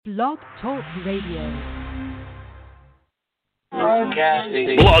Blog Talk Radio.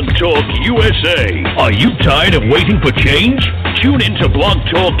 Blog Talk USA. Are you tired of waiting for change? Tune into Blog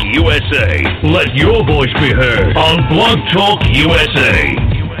Talk USA. Let your voice be heard on Blog Talk USA.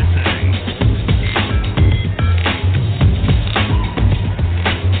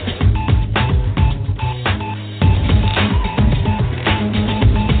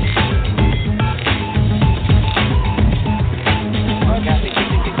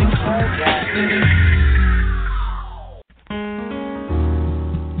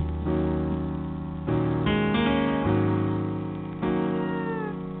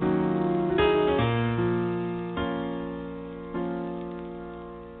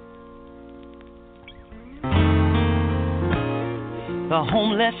 The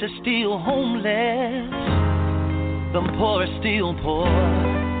homeless are still homeless, the poor are still poor,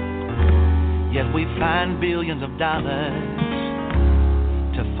 yet we find billions of dollars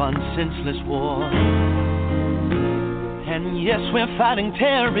to fund senseless war. And yes, we're fighting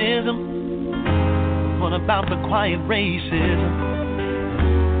terrorism. What about the quiet racism,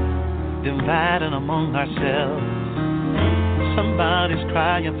 dividing among ourselves? Somebody's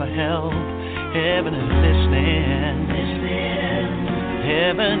crying for help. Heaven is listening.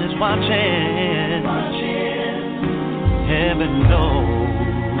 Heaven is watching. Heaven knows.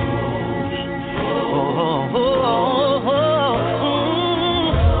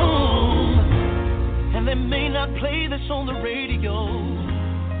 And they may not play this on the radio,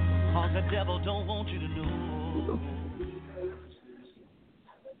 'cause the devil don't want you to know.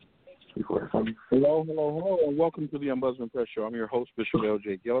 Hello, and welcome to the Ombudsman Press Show. I'm your host, Bishop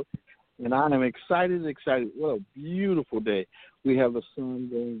L.J. Guillory, and I am excited. What a beautiful day. We have the sun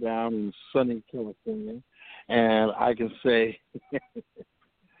going down in sunny California, and I can say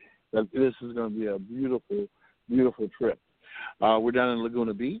that this is going to be a beautiful, beautiful trip. We're down in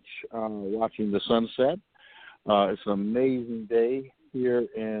Laguna Beach watching the sunset. It's an amazing day here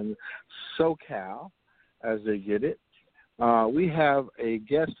in SoCal, as they get it. We have a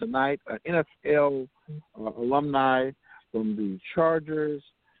guest tonight, an NFL alumni from the Chargers,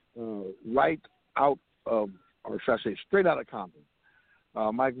 right out of, or should I say, straight out of Compton.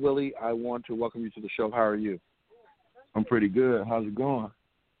 Mike Willie, I want to welcome you to the show. How are you? I'm pretty good. How's it going?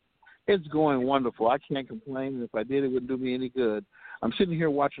 It's going wonderful. I can't complain. And if I did, it wouldn't do me any good. I'm sitting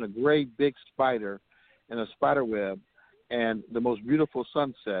here watching a great big spider in a spider web and the most beautiful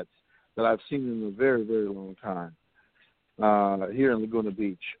sunsets that I've seen in a very, very long time here in Laguna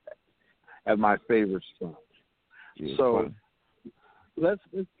Beach at my favorite spot. Yeah, so let's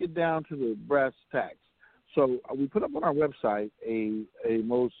get down to the brass tacks. So we put up on our website a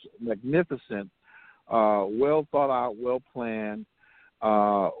most magnificent, well thought out, well planned,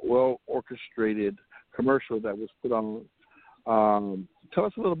 well orchestrated commercial that was put on. Tell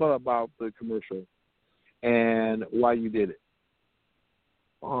us a little bit about the commercial and why you did it.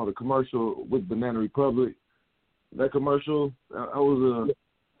 Oh, the commercial with Banana Republic. That commercial, that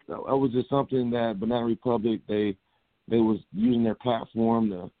was just something that Banana Republic they was using their platform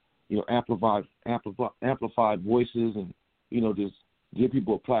to, amplify voices and, just give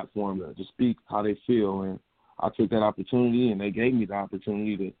people a platform to speak how they feel. And I took that opportunity, and they gave me the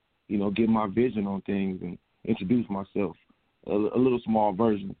opportunity to, give my vision on things and introduce myself. A little small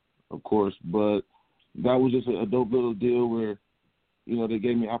version, of course, but that was just a dope little deal where, they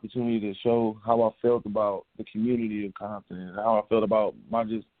gave me opportunity to show how I felt about the community of Compton and how I felt about my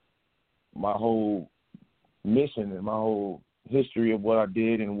whole mission and my whole history of what I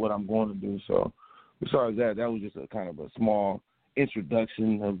did and what I'm going to do. So besides that was just a kind of a small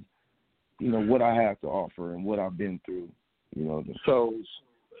introduction of, what I have to offer and what I've been through. So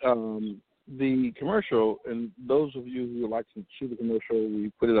the commercial, and those of you who would like to see the commercial,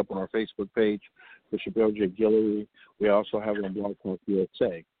 we put it up on our Facebook page, Bishop L.J. Guillory. We also have it on Blog Talk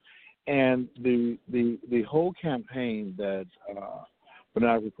USA. And the whole campaign that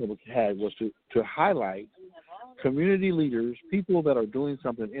Banana Republic had was to highlight community leaders, people that are doing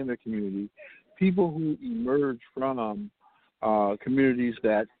something in their community, people who emerge from communities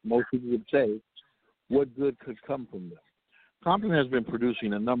that most people would say, what good could come from them? Compton has been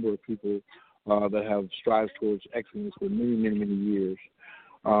producing a number of people that have strived towards excellence for many, many, many years.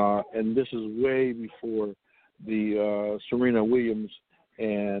 And this is way before the Serena Williams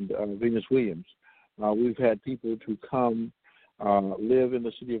and Venus Williams. We've had people to come live in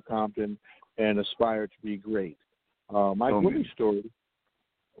the city of Compton and aspire to be great. Mark Willie's story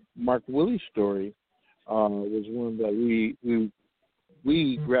was one that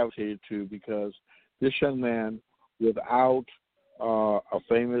we gravitated to because this young man, without a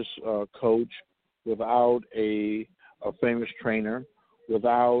famous coach, without a famous trainer,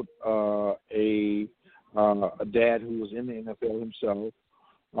 without a dad who was in the NFL himself,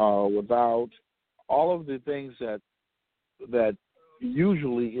 without all of the things that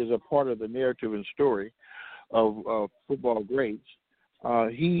usually is a part of the narrative and story of football greats,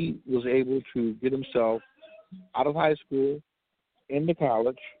 he was able to get himself out of high school, into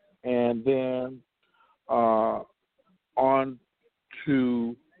college, and then on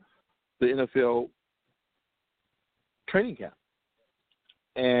to the NFL training camp,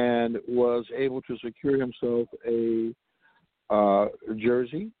 and was able to secure himself a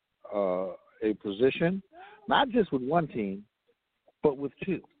jersey, a position, not just with one team, but with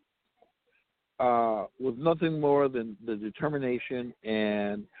two, with nothing more than the determination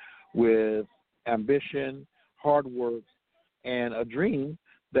and with ambition, hard work, and a dream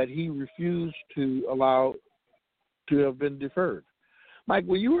that he refused to allow to have been deferred. Mike,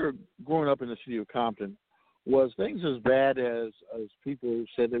 when you were growing up in the city of Compton, was things as bad as people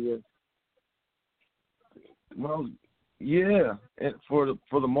said they were? Well, yeah, and for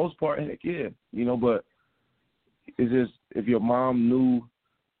the most part, heck yeah, but it's just if your mom knew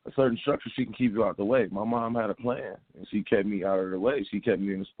a certain structure, she can keep you out the way. My mom had a plan, and she kept me out of the way. She kept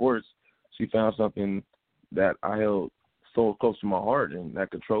me in the sports. She found something that I held so close to my heart and that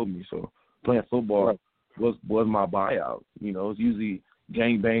controlled me. So playing football was my buyout. It's usually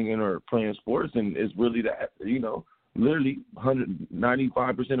gang banging or playing sports, and it's really that. Literally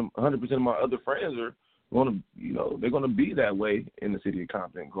 100% of my other friends are going to, they're going to be that way in the city of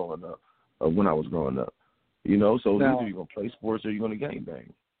Compton growing up. When I was growing up, so now, either you're going to play sports or you're going to gang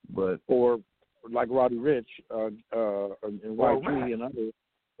bang, or like Roddy Ricch and YG and others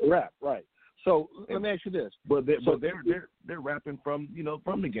rap, right? So let me ask you this: but they're rapping from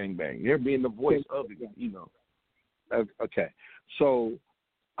from the gangbang. They're being the voice of it. Okay, so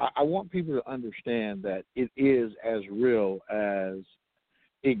I want people to understand that it is as real as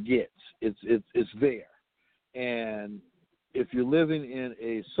it gets. It's there, and if you're living in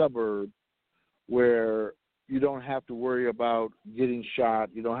a suburb where you don't have to worry about getting shot,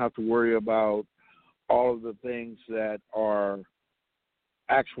 you don't have to worry about all of the things that are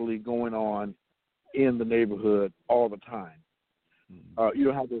actually going on in the neighborhood all the time. You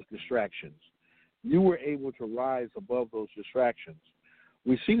don't have those distractions. You were able to rise above those distractions.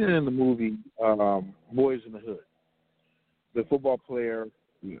 We've seen it in the movie Boys in the Hood. The football player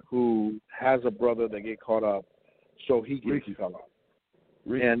who has a brother that get caught up, so he gets caught up.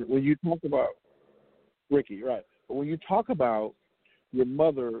 And when you talk about Ricky, right? But when you talk about your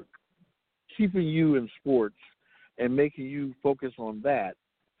mother keeping you in sports and making you focus on that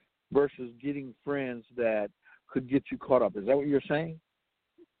versus getting friends that could get you caught up, is that what you're saying?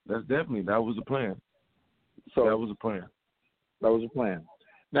 That was the plan. So that was a plan. That was a plan.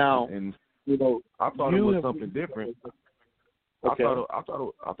 Now, and I thought it was something different. Okay. I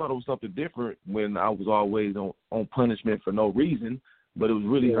thought it was something different when I was always on punishment for no reason, but it was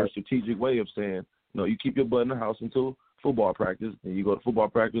really her strategic way of saying, you keep your butt in the house until football practice, and you go to football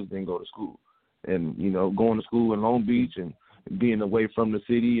practice, then go to school. And, going to school in Long Beach and being away from the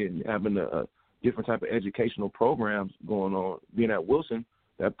city and having a different type of educational programs going on, being at Wilson,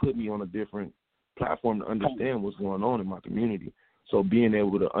 that put me on a different platform to understand what's going on in my community. So being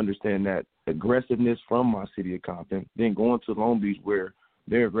able to understand that aggressiveness from my city of Compton, then going to Long Beach where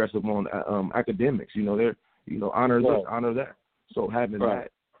they're aggressive on academics, they're, honor that. So having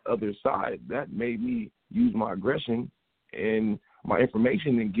that other side, that made me use my aggression and my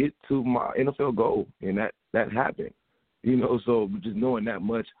information and get to my NFL goal, and that happened. So just knowing that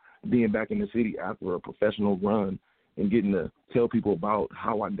much, being back in the city after a professional run and getting to tell people about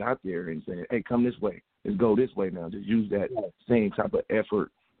how I got there and saying, hey, come this way, let's go this way now. Just use that same type of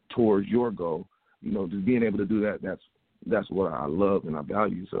effort towards your goal. Just being able to do that, that's what I love and I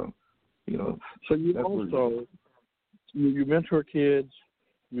value. So, So you also you mentor kids.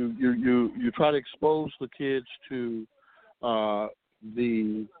 You try to expose the kids to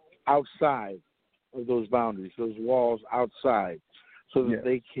the outside of those boundaries, those walls outside, so that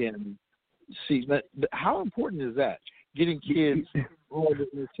they can see. How important is that? Getting kids all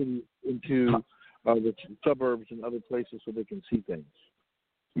into the suburbs and other places so they can see things.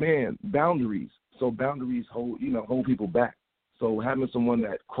 Man, boundaries. So boundaries hold people back. So having someone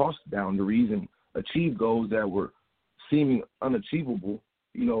that crossed boundaries and achieved goals that were seeming unachievable,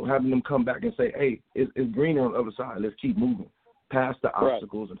 having them come back and say, hey, it's greener on the other side. Let's keep moving past the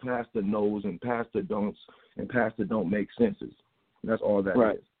obstacles and past the no's and past the don'ts and past the don't make senses. That's all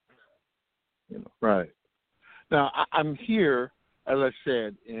that is. Right. Now, I'm here, as I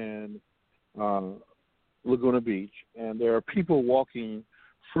said, in Laguna Beach, and there are people walking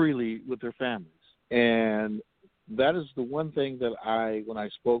freely with their families. And that is the one thing that when I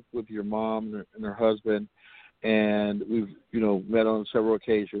spoke with your mom and her husband, and we've, met on several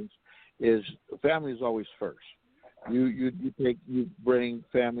occasions, is family is always first. You bring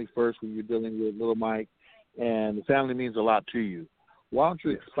family first when you're dealing with little Mike, and the family means a lot to you. Why don't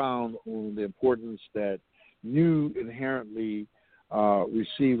you expound on the importance that you inherently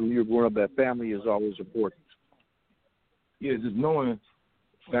received when you were growing up, that family is always important? Yeah, just knowing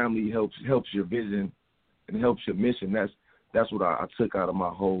family helps your vision and helps your mission. That's what I took out of my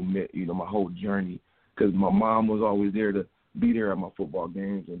whole my whole journey, because my mom was always there to be there at my football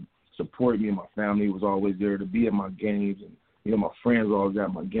games and support me, and my family was always there to be at my games, and my friends were always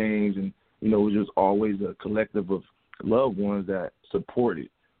at my games, and it was just always a collective of loved ones that supported.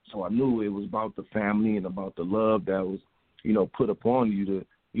 So I knew it was about the family and about the love that was put upon you to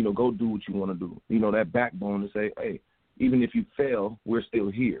go do what you want to do. That backbone to say, hey, even if you fail, we're still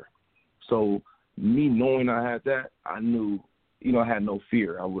here. So me knowing I had that, I knew I had no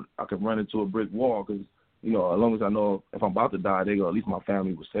fear. I could run into a brick wall, because as long as I know if I'm about to die, at least my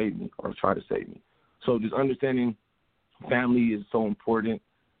family will save me or try to save me. So just understanding family is so important,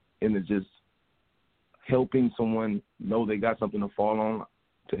 and it's just helping someone know they got something to fall on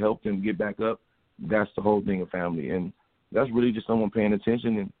to help them get back up. That's the whole thing of family, and that's really just someone paying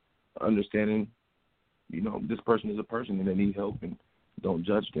attention and understanding, this person is a person and they need help, and don't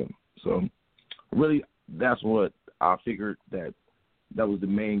judge them. So really, that's what I figured that was the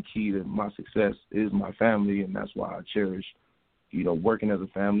main key to my success is my family, and that's why I cherish, working as a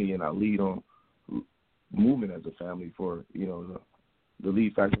family, and I lead on moving as a family for, the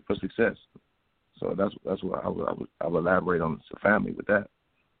lead factor for success. So that's what I would elaborate on the family with that.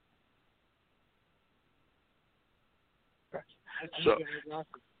 So,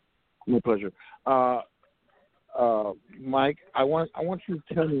 my pleasure. Mike, I want you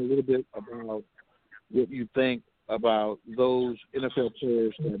to tell me a little bit about what you think about those NFL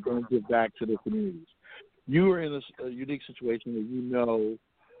players that don't give back to their communities. You are in a unique situation where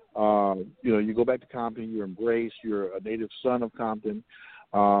you go back to Compton, you're embraced, you're a native son of Compton,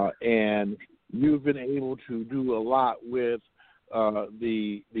 and you've been able to do a lot with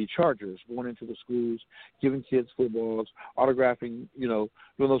the Chargers, going into the schools, giving kids footballs, autographing, doing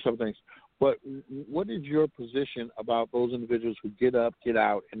those type of things. But what is your position about those individuals who get up, get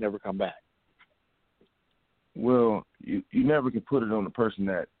out, and never come back? Well, you never can put it on the person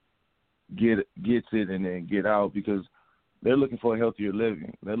that gets it and then get out, because they're looking for a healthier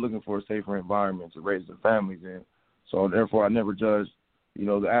living. They're looking for a safer environment to raise their families in. So therefore, I never judge,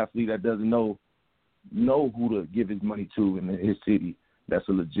 the athlete that doesn't know who to give his money to in his city. That's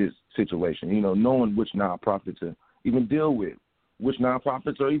a legit situation. Knowing which nonprofit to even deal with, which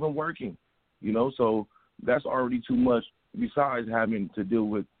nonprofits are even working. So that's already too much. Besides having to deal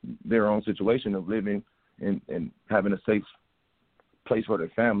with their own situation of living and having a safe place for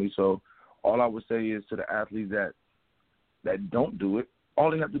their family. So all I would say is to the athletes that don't do it, all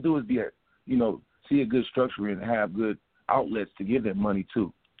they have to do is see a good structure and have good outlets to give their money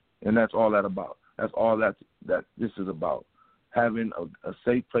to. And that's all that about. That's all that this is about. Having a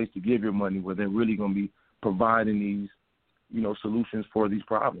safe place to give your money where they're really going to be providing these, solutions for these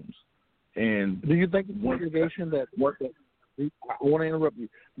problems. And do you think it's an obligation that I want to interrupt you.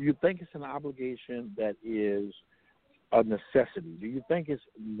 Do you think it's an obligation that is a necessity? Do you think it's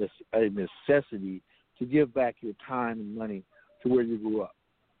a necessity to give back your time and money to where you grew up?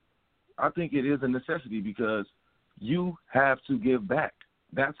 I think it is a necessity, because you have to give back.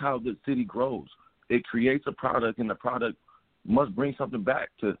 That's how the city grows. It creates a product, and the product must bring something back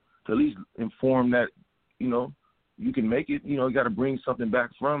to at least inform that, you can make it. You got to bring something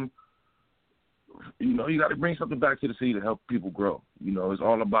back from, you got to bring something back to the city to help people grow. It's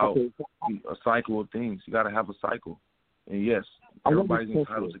all about a cycle of things. You got to have a cycle. And, yes, everybody's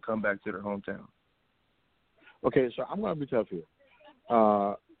entitled to come back to their hometown. Okay, so I'm going to be tough here.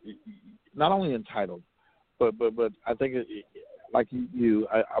 Not only entitled, but I think like you,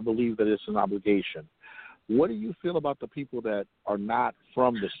 I believe that it's an obligation. What do you feel about the people that are not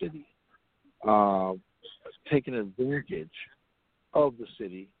from the city, taking advantage of the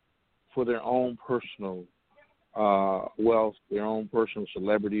city for their own personal wealth, their own personal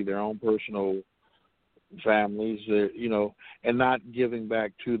celebrity, their own personal families, and not giving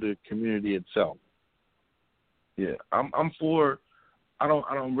back to the community itself? Yeah, I'm for. I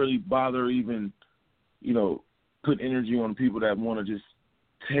don't really bother even, put energy on people that want to just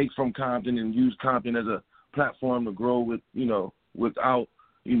take from Compton and use Compton as a platform to grow with, without,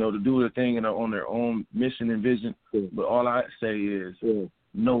 to do their thing on their own mission and vision. Yeah. But all I say is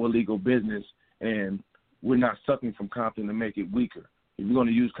no illegal business, and we're not sucking from Compton to make it weaker. If you're going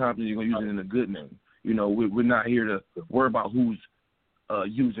to use Compton, you're going to use it in a good name. You know, we're not here to worry about who's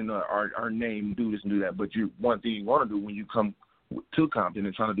using our name, do this and do that. But one thing you want to do when you come to Compton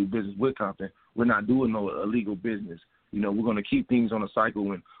and trying to do business with Compton, we're not doing no illegal business. You know, we're going to keep things on a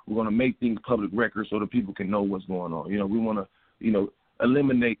cycle, and we're going to make things public record so that people can know what's going on. You know, we want to, you know,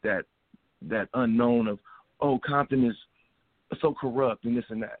 eliminate that unknown of, oh, Compton is so corrupt and this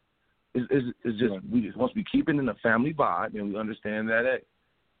and that. It's just, we just once we keep it in the family vibe and we understand that, hey,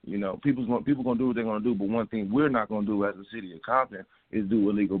 you know, people going to do what they're going to do, but one thing we're not going to do as a city of Compton is do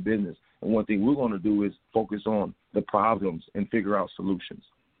illegal business. And one thing we're going to do is focus on the problems and figure out solutions.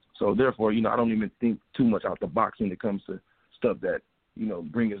 So therefore, you know, I don't even think too much out the box when it comes to stuff that, you know,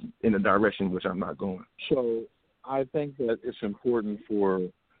 bring us in a direction which I'm not going. So I think that it's important for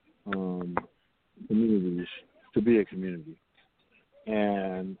communities to be a community.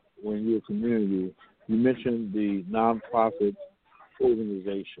 And when you're a community, you mentioned the nonprofit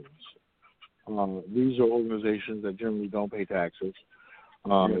organizations. These are organizations that generally don't pay taxes.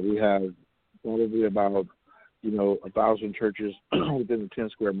 We have probably about, 1,000 churches within the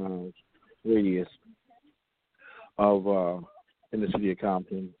 10 square miles radius of in the city of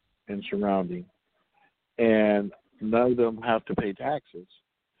Compton and surrounding, and none of them have to pay taxes.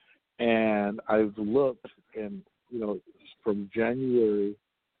 And I've looked, and from January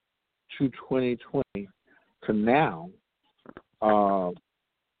to 2020 to now,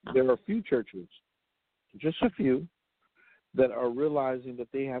 there are a few churches, just a few, that are realizing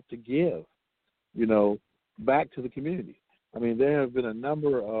that they have to give, back to the community. I mean, there have been a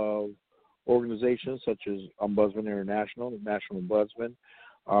number of organizations such as Ombudsman International, the National Ombudsman.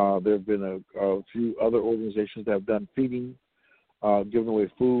 There have been a few other organizations that have done feeding, giving away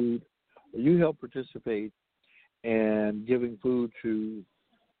food. You help participate in giving food to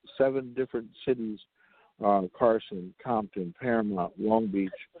 7 different cities: Carson, Compton, Paramount, Long Beach,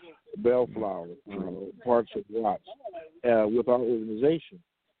 Bellflower, parts of Watts, with our organization.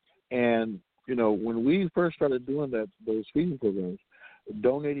 And, when we first started doing those feeding programs,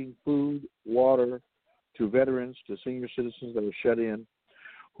 donating food, water to veterans, to senior citizens that are shut in,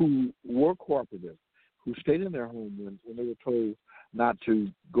 who were cooperative, who stayed in their home when they were told not to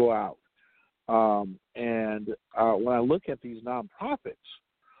go out. And when I look at these nonprofits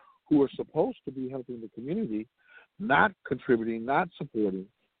who are supposed to be helping the community, not contributing, not supporting,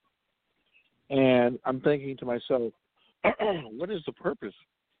 and I'm thinking to myself, what is the purpose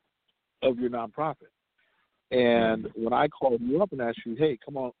of your nonprofit? And when I called you up and asked you, hey,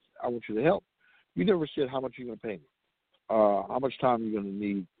 come on, I want you to help, you never said how much you're going to pay me, how much time you're going to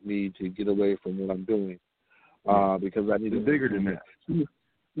need me to get away from what I'm doing, because I need to bigger than that.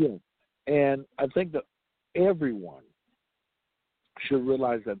 Yeah, and I think that everyone should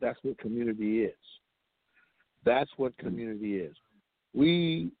realize that that's what community is. That's what community is.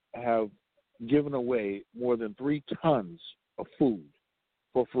 We have given away more than 3 tons of food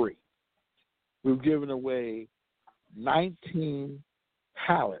for free. We've given away 19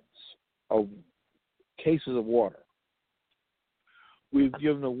 pallets of cases of water. We've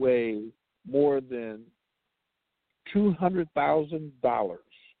given away more than $200,000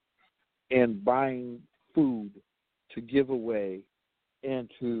 in buying food to give away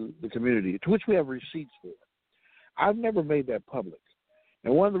into the community, to which we have receipts for. I've never made that public.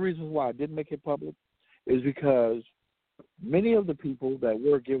 And one of the reasons why I didn't make it public is because many of the people that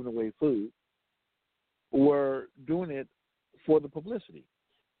were giving away food were doing it for the publicity.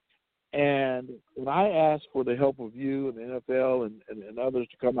 And when I asked for the help of you and the NFL and others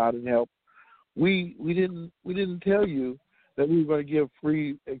to come out and help, we didn't tell you that we were going to give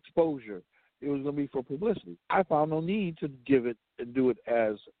free exposure. It was going to be for publicity. I found no need to give it and do it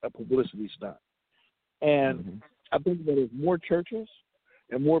as a publicity stunt. And I think that if more churches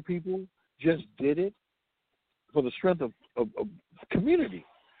and more people just did it for the strength of community,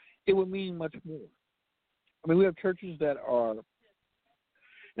 it would mean much more. I mean, we have churches that are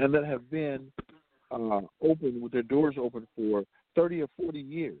and that have been open, with their doors open for 30 or 40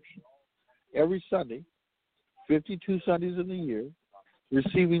 years. Every Sunday, 52 Sundays in the year,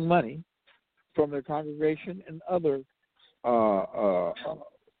 receiving money from their congregation and other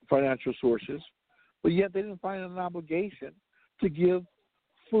financial sources, but yet they didn't find an obligation to give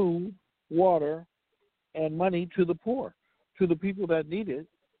food, water, and money to the poor, to the people that need it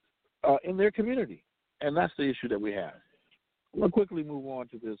in their community. And that's the issue that we have. We'll quickly move on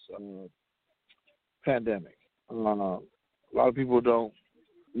to this pandemic. A lot of people don't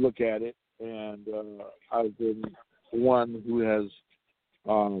look at it, and I've been one who has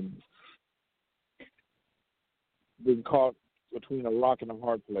been caught between a rock and a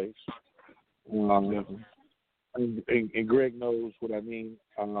hard place. and Greg knows what I mean.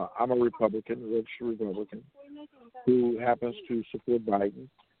 I'm a Republican, a registered Republican, who happens to support Biden.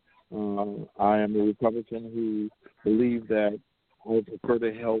 I am a Republican who believes that I would prefer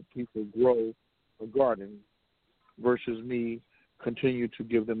to help people grow a garden versus me continue to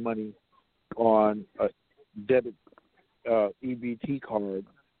give them money on a debit EBT card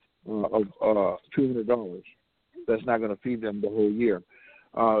of $200. That's not going to feed them the whole year.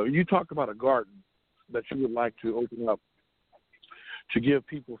 You talked about a garden that you would like to open up to give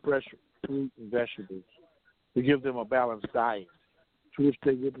people fresh fruit and vegetables, to give them a balanced diet, to which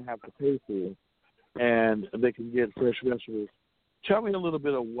they wouldn't have to pay for, and they can get fresh vegetables. Tell me a little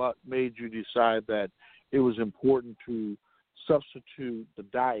bit of what made you decide that it was important to substitute the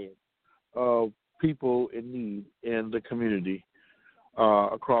diet of people in need in the community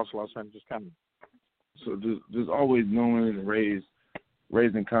across Los Angeles County. So there's always knowing and raised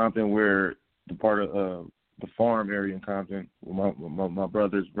in Compton, where the part of the farm area in Compton, with my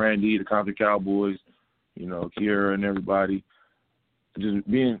brothers, Randy, the Compton Cowboys, Kiera and everybody. Just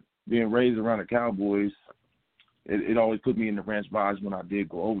being raised around the Cowboys, it always put me in the ranch vibes when I did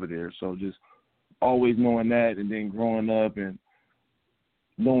go over there. So just always knowing that, and then growing up and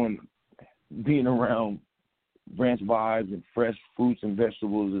being around ranch vibes and fresh fruits and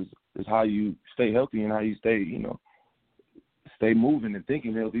vegetables is how you stay healthy and how you stay moving and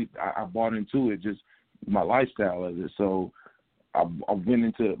thinking healthy. I bought into it, just my lifestyle of it. So I went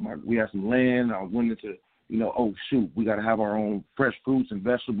into we had some land. I went into, oh shoot, we got to have our own fresh fruits and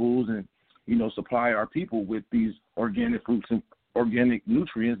vegetables and, supply our people with these organic fruits and organic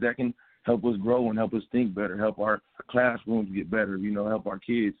nutrients that can help us grow and help us think better, help our classrooms get better, help our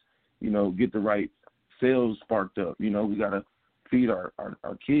kids, get the right sales sparked up. We got to feed our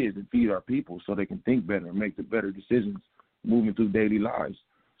kids and feed our people so they can think better and make the better decisions moving through daily lives.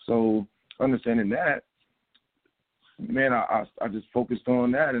 So understanding that, man, I just focused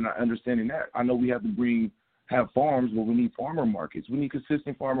on that and understanding that. I know we have to have farms, but we need farmer markets. We need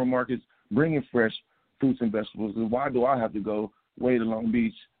consistent farmer markets bringing fresh fruits and vegetables. And why do I have to go way to Long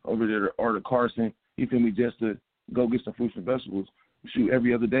Beach over there or to Carson, just to go get some fruits and vegetables? Shoot,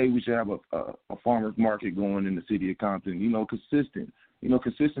 every other day we should have a farmer's market going in the city of Compton. Consistent.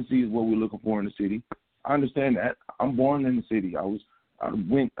 Consistency is what we're looking for in the city. I understand that. I'm born in the city. I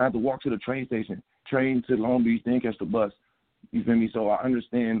had to walk to the train station, train to Long Beach, then catch the bus. You feel me? So I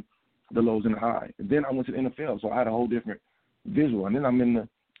understand the lows and the highs. And then I went to the NFL, so I had a whole different visual. And then I'm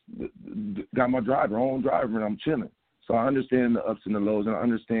got my own driver, and I'm chilling. So I understand the ups and the lows, and I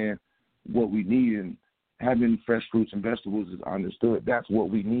understand what we need. And having fresh fruits and vegetables is understood. That's what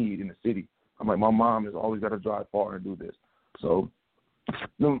we need in the city. I'm like, my mom has always got to drive far and do this. So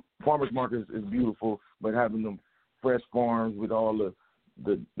the farmers markets is beautiful, but having them fresh farms with all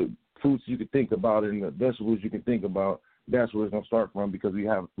the fruits you could think about and the vegetables you can think about, that's where it's going to start from, because we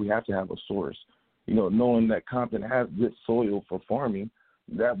have to have a source. Knowing that Compton has good soil for farming,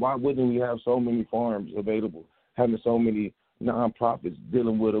 that why wouldn't we have so many farms available, having so many nonprofits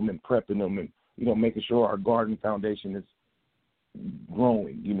dealing with them and prepping them and, making sure our garden foundation is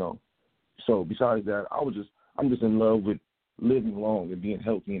growing, So besides that, I'm just in love with living long and being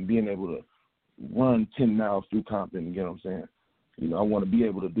healthy and being able to run 10 miles through Compton, you know what I'm saying? I want to be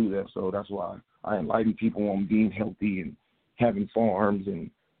able to do that, so that's why I enlighten people on being healthy and having farms and,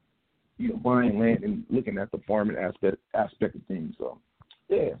 buying land and looking at the farming aspect of things. So,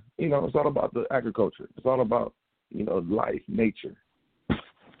 yeah, it's all about the agriculture. It's all about, life, nature.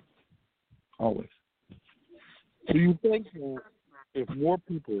 Always. Do you think that if more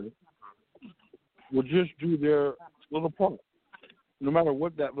people would just do their little part, no matter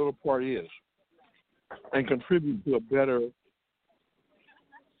what that little part is, and contribute to a better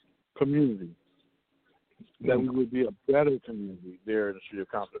community, that we would be a better community there in the city of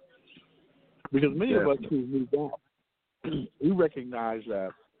Compton? Because many of us who moved out, we recognize that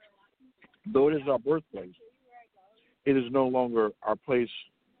though it is our birthplace, it is no longer our place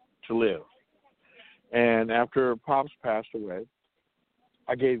to live. And after Pops passed away,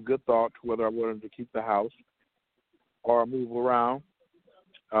 I gave good thought to whether I wanted to keep the house or move around.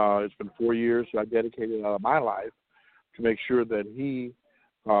 It's been 4 years that I dedicated out of my life to make sure that he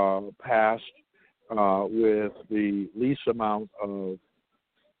passed with the least amount of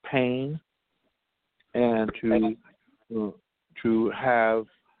pain and to have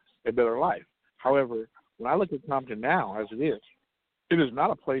a better life. However, when I look at Compton now, as it is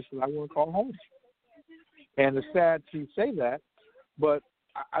not a place that I want to call home. And it's sad to say that, but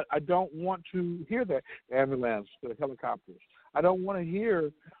I don't want to hear that. Ambulance, the helicopters. I don't want to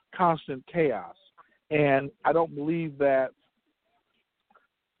hear constant chaos. And I don't believe that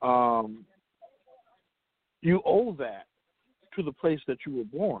you owe that to the place that you were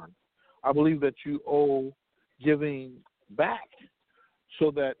born. I believe that you owe giving back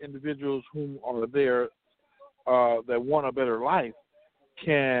so that individuals who are there that want a better life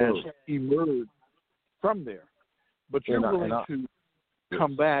can emerge from there. But you're willing to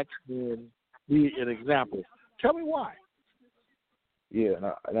come back and be an example. Tell me why. Yeah,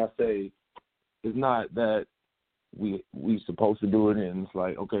 and I say it's not that we supposed to do it and it's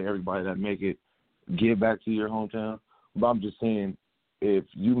like, okay, everybody that make it, give back to your hometown. But I'm just saying, if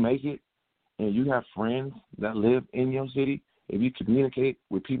you make it and you have friends that live in your city, if you communicate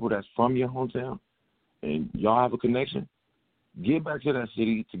with people that's from your hometown and y'all have a connection, give back to that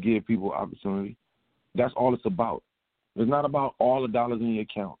city to give people opportunity. That's all it's about. It's not about all the dollars in your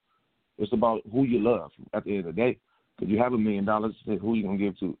account. It's about who you love at the end of the day. Because you have $1 million, who you going to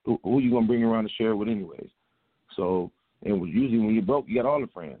give to? Who you going to bring around to share with anyways? So, and usually when you're broke, you got all the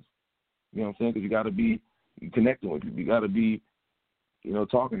friends. You know what I'm saying? Because you got to be connecting with people. You got to be,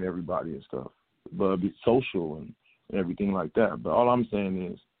 talking to everybody and stuff. But be social and everything like that. But all I'm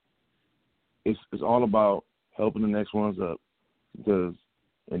saying is it's all about helping the next ones up. Because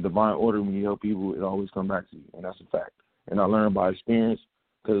in divine order, when you help people, it always comes back to you. And that's a fact. And I learned by experience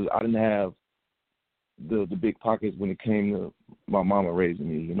because I didn't have the big pockets when it came to my mama raising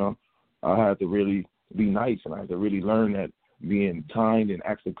me, I had to really be nice, and I had to really learn that being kind and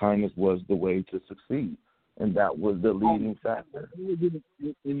acts of kindness was the way to succeed, and that was the leading factor.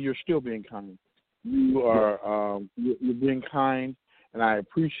 And you're still being kind. You are you're being kind, and I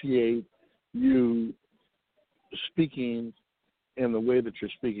appreciate you speaking in the way that you're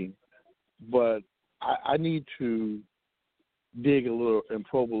speaking, but I need to dig a little and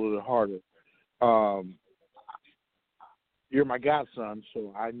probe a little harder. You're my godson,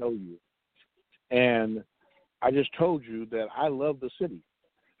 so I know you. And I just told you that I love the city.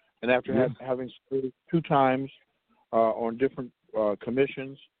 And after having served 2 times on different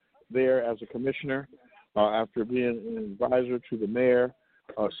commissions there as a commissioner, after being an advisor to the mayor,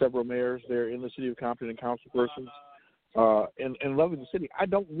 several mayors there in the city of Compton and councilpersons, and loving the city, I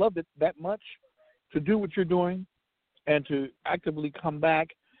don't love it that much to do what you're doing and to actively come back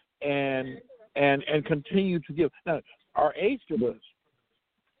and continue to give. Now, our age difference,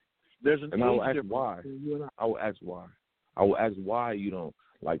 there's an age difference. I will ask why. I will ask why you don't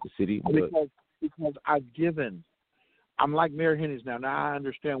like the city. Because I've given. I'm like Mayor Hennies now. Now I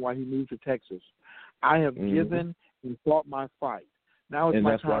understand why he moved to Texas. I have given and fought my fight. Now it's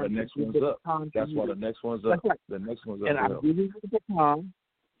my time. Why the next one's up. That's why the next one's up. Right. The next one's up. And I'm giving you the baton,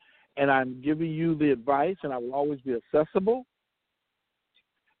 and I'm giving you the advice, and I will always be accessible.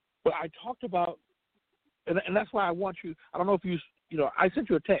 But I talked about, and that's why I want you, I don't know if I sent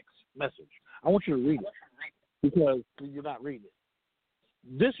you a text message. I want you to read it because you're not reading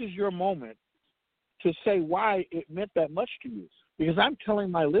it. This is your moment to say why it meant that much to you. Because I'm telling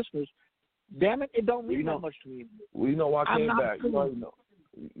my listeners, damn it, it don't mean that much to me. Well, I came back.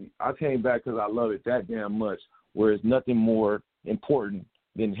 I came back because I love it that damn much, where it's nothing more important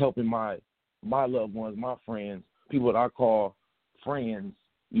than helping my loved ones, my friends, people that I call friends,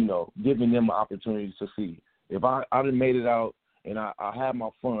 giving them an opportunity to succeed. If I done made it out and I had my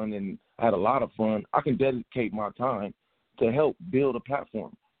fun and I had a lot of fun, I can dedicate my time to help build a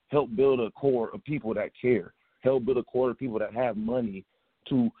platform, help build a core of people that care, help build a core of people that have money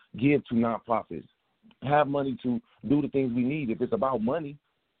to give to nonprofits, have money to do the things we need. If it's about money,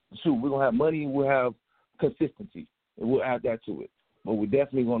 we're going to have money and we'll have consistency, and we'll add that to it. But we're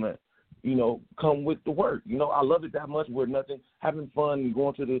definitely going to, come with the work. I love it that much where having fun and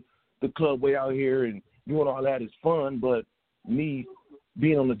going to the club way out here and doing all that is fun, but me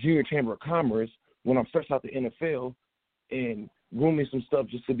being on the Junior Chamber of Commerce when I'm fresh out the NFL and grooming some stuff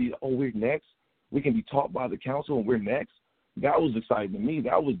just to be, we're next. We can be taught by the council and we're next. That was exciting to me.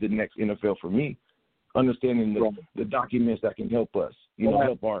 That was the next NFL for me, understanding the documents that can help us,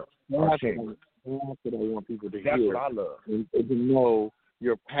 help our chamber. That's what I want people to hear. That's what I love. And to know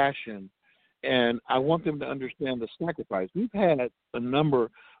your passion. And I want them to understand the sacrifice. We've had a number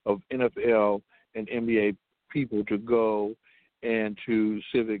of NFL and NBA people to go and to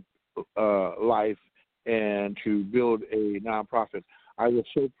civic life and to build a nonprofit. I was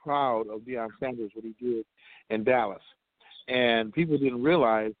so proud of Deion Sanders, what he did in Dallas. And people didn't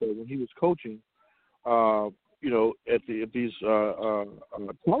realize that when he was coaching, at these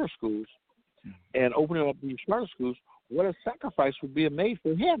charter schools and opening up these charter schools, what a sacrifice would be made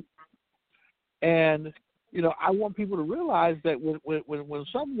for him. And, I want people to realize that when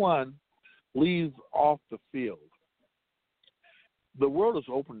someone leaves off the field, the world is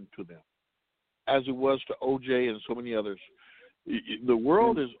open to them, as it was to OJ and so many others. The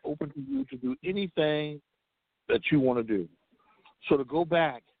world is open to you to do anything that you want to do. So to go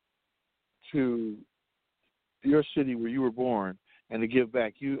back to your city where you were born and to give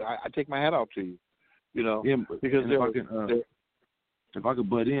back, I take my hat off to you. You know, because if I could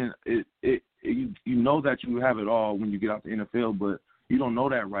butt in, you know that you have it all when you get out the NFL, but you don't know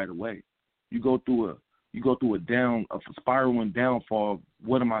that right away. You go through a spiraling downfall.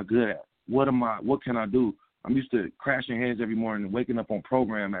 What am I good at? What can I do? I'm used to crashing heads every morning and waking up on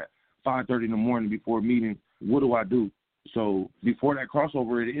program at 5:30 in the morning before a meeting. What do I do? So before that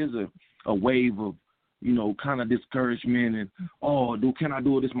crossover, it is a wave of, kind of discouragement and, can I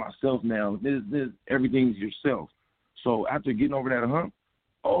do this myself now? This everything's yourself. So after getting over that hump,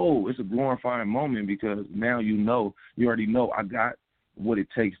 it's a glorifying moment because now you already know I got what it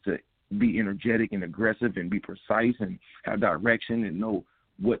takes to be energetic and aggressive and be precise and have direction and know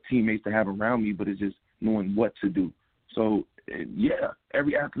what teammates to have around me, but it's just knowing what to do. So,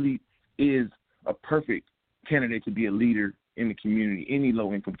 every athlete is a perfect candidate to be a leader in the community, any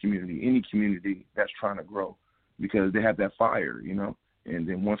low-income community, any community that's trying to grow because they have that fire, And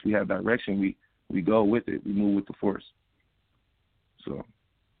then once we have direction, we go with it. We move with the force. So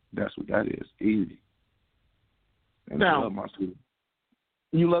that's what that is. Easy. And now, I love my city.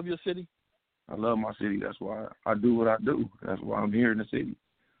 You love your city? I love my city. That's why I do what I do. That's why I'm here in the city.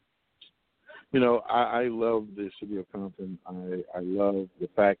 I love the city of Compton. I love the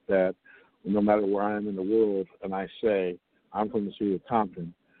fact that no matter where I am in the world and I say I'm from the city of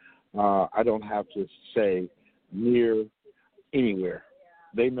Compton, I don't have to say near anywhere.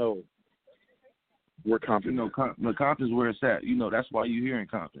 They know where Compton is. Compton's where it's at. That's why you're here in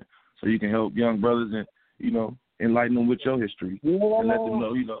Compton. So you can help young brothers and, enlighten them with your history and let them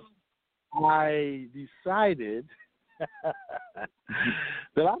know, I decided that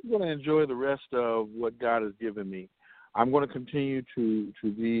I'm going to enjoy the rest of what God has given me. I'm going to continue to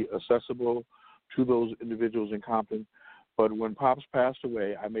be accessible to those individuals in Compton. But when Pops passed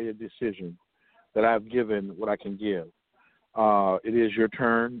away, I made a decision that I've given what I can give. It is your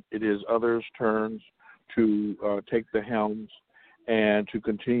turn. It is others' turns to take the helms and to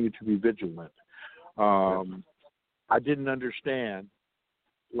continue to be vigilant. I didn't understand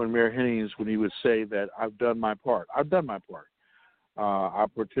when Mayor Hennings, when he would say that I've done my part. I've done my part. I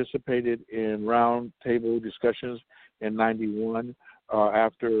participated in round table discussions in 91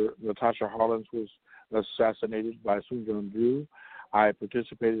 after Natasha Hollins was assassinated by Soon Jung Ju. I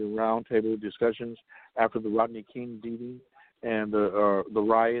participated in round table discussions after the Rodney King beating and the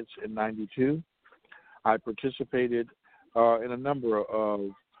riots in 92. I participated in a number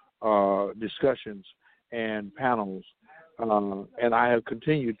of discussions and panels, and I have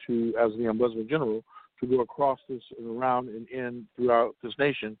continued to, as the Ombudsman General, to go across this and around and in throughout this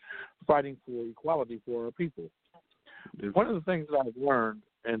nation, fighting for equality for our people. One of the things that I've learned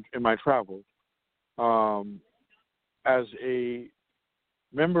in my travels, as a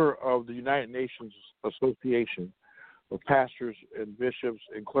member of the United Nations Association of Pastors and Bishops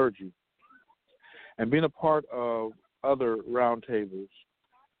and Clergy, and being a part of other roundtables,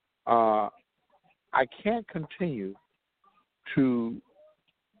 I can't continue to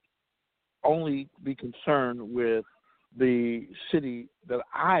only be concerned with the city that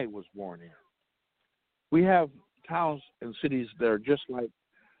I was born in. We have towns and cities that are just like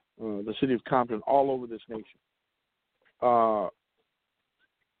the city of Compton all over this nation.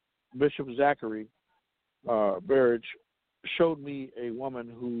 Bishop Zachary Berridge showed me a woman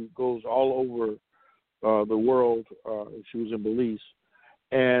who goes all over the world. She was in Belize,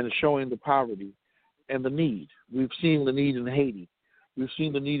 and showing the poverty and the need. We've seen the need in Haiti. We've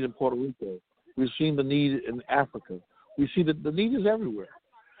seen the need in Puerto Rico. We've seen the need in Africa. We see that the need is everywhere.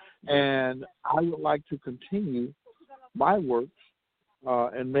 And I would like to continue my works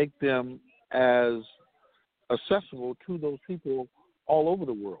and make them as accessible to those people all over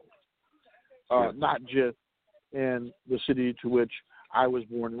the world, not just in the city to which I was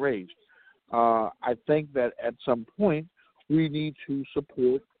born and raised. I think that at some point we need to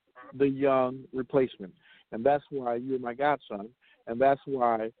support the young replacement. And that's why you're my godson, and that's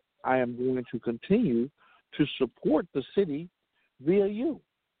why I am going to continue to support the city via you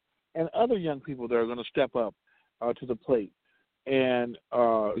and other young people that are going to step up to the plate. And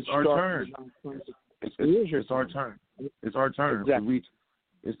it's our turn. It's our turn. It's our turn. Exactly.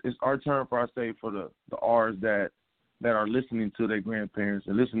 It's our turn for the R's that are listening to their grandparents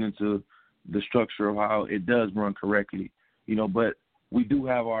and listening to the structure of how it does run correctly, but we do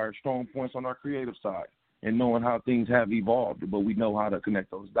have our strong points on our creative side and knowing how things have evolved, but we know how to connect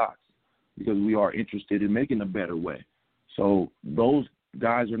those dots because we are interested in making a better way. So those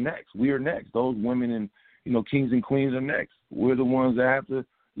guys are next. We are next. Those women and, kings and queens are next. We're the ones that have to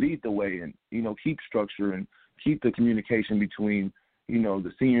lead the way and, keep structure and keep the communication between,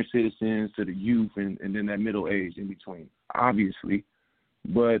 the senior citizens to the youth and then that middle age in between, obviously.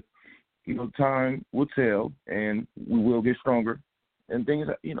 But, time will tell, and we will get stronger, and things,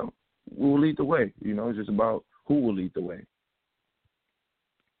 we will lead the way. It's just about who will lead the way.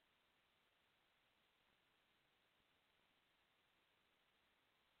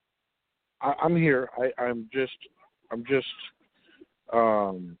 I'm here. I'm just.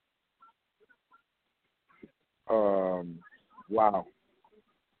 Wow.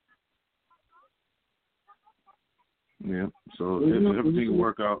 Yeah. So everything will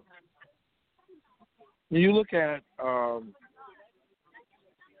work out. When you look at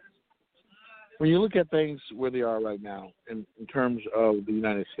things where they are right now in terms of the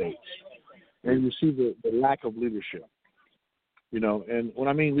United States, and you see the lack of leadership, and when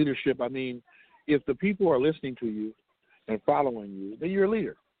I mean leadership, I mean if the people are listening to you and following you, then you're a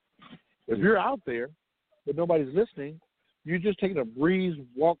leader. If you're out there but nobody's listening, you're just taking a breeze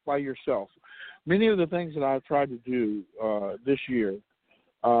walk by yourself. Many of the things that I've tried to do this year,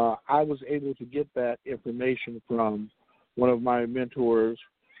 I was able to get that information from one of my mentors,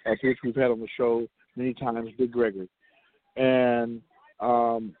 which we've had on the show many times, Big Gregory. And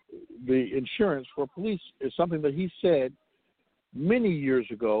the insurance for police is something that he said many years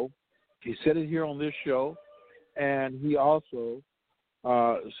ago. He said it here on this show, and he also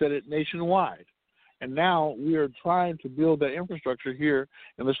said it nationwide. And now we are trying to build that infrastructure here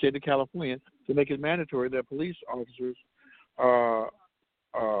in the state of California to make it mandatory that police officers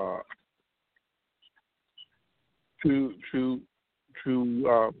to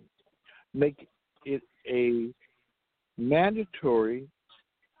make it a mandatory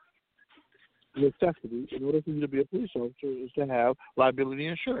necessity in order for you to be a police officer is to have liability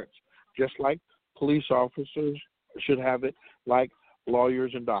insurance, just like police officers should have it, like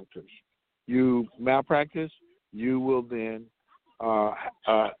lawyers and doctors. You malpractice, you will then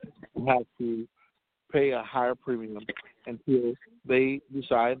have to pay a higher premium until they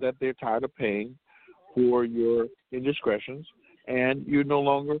decide that they're tired of paying for your indiscretions, and you no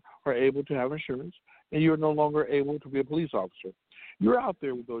longer are able to have insurance, and you're no longer able to be a police officer. You're out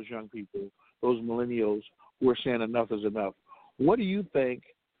there with those young people, those millennials who are saying enough is enough. What do you think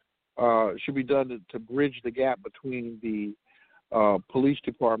should be done to bridge the gap between the police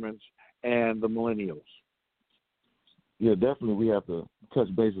departments and the millennials? Yeah, definitely we have to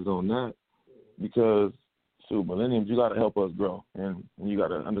touch bases on that because, millennials, you got to help us grow. And you got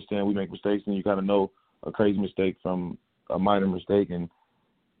to understand we make mistakes, and you got to know a crazy mistake from a minor mistake. And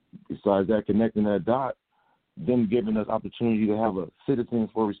besides that, connecting that dot, them giving us opportunity to have a citizens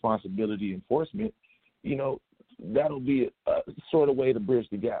for responsibility enforcement, that'll be a sort of way to bridge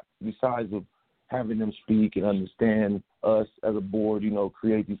the gap. Besides of having them speak and understand us as a board,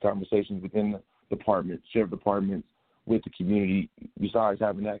 create these conversations within the departments, sheriff departments, with the community, besides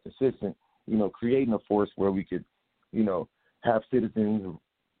having that consistent, creating a force where we could, have citizens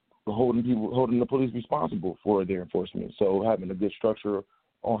holding the police responsible for their enforcement. So having a good structure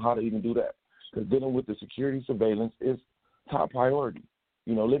on how to even do that. Because dealing with the security surveillance is top priority.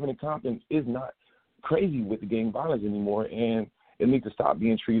 Living in Compton is not crazy with the gang violence anymore, and it needs to stop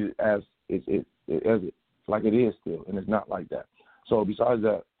being treated as it like it is still, and it's not like that. So besides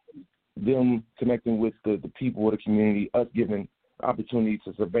that, them connecting with the people of the community, us giving opportunity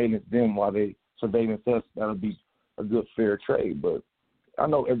to surveillance them while they surveillance us, that'll be a good fair trade. But I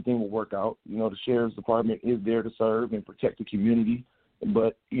know everything will work out. The sheriff's department is there to serve and protect the community,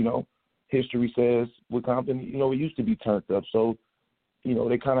 but history says with Compton, it used to be turned up. So,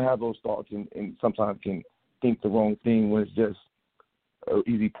 they kind of have those thoughts and sometimes can think the wrong thing when it's just an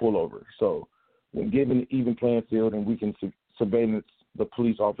easy pullover. So when given an even playing field and we can surveillance the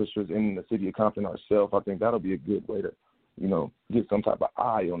police officers in the city of Compton ourselves, I think that'll be a good way to, get some type of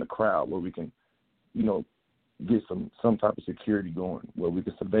eye on the crowd where we can, get some type of security going where we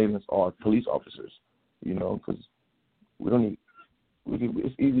can surveillance our police officers, because we don't need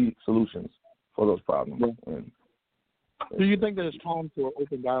it's easy solutions for those problems. Yeah. And do you think that it's time for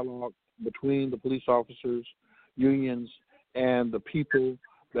open dialogue between the police officers, unions, and the people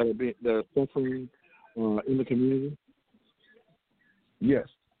that are suffering in the community? Yes,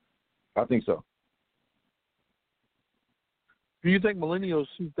 I think so. Do you think millennials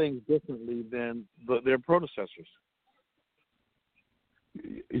see things differently than their predecessors?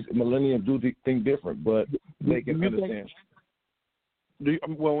 Millennials do think different, but they can understand.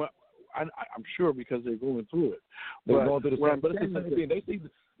 I'm sure because they're going through it. They're going through the same, but it's the same thing. They see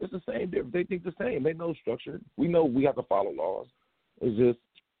it's the same difference. They think the same. They know structure. We know we have to follow laws. It's just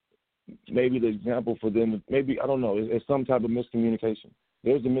maybe the example for them. Maybe I don't know. It's some type of miscommunication.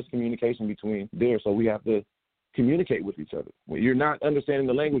 There's a miscommunication between there, so we have to communicate with each other. When you're not understanding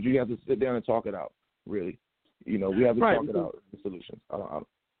the language, you have to sit down and talk it out, really. We have to talk it out, the solutions.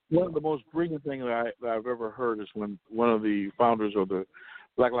 One of the most brilliant things that I've ever heard is when one of the founders of the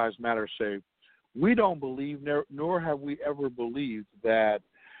Black Lives Matter say, we don't believe, nor have we ever believed that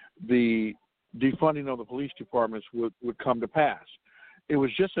the defunding of the police departments would come to pass. It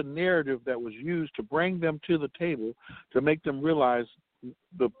was just a narrative that was used to bring them to the table, to make them realize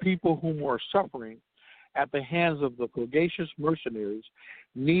the people whom were suffering at the hands of the flagacious mercenaries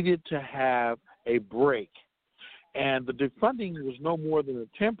needed to have a break. And the defunding was no more than a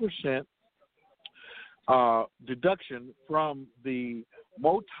 10% deduction from the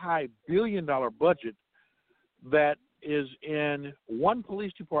multi-billion-dollar budget that is in one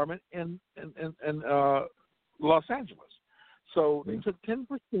police department in Los Angeles. So they took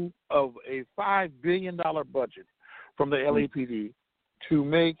 10% of a $5 billion budget from the LAPD to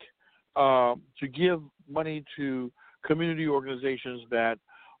make to give money to community organizations that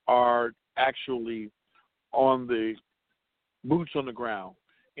are actually on the boots on the ground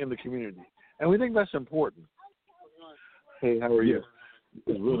in the community. And we think that's important. Hey, how are you?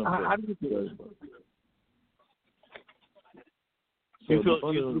 It's really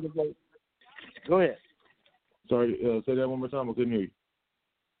important. Go ahead. Sorry, say that one more time. I couldn't hear you.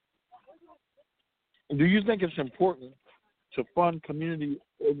 Do you think it's important to fund community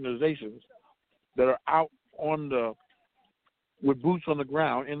organizations that are out with boots on the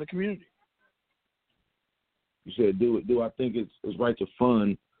ground in the community? You said, do I think it's right to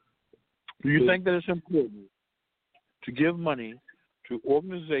fund? Do you think that it's important to give money to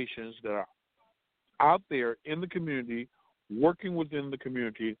organizations that are out there in the community, working within the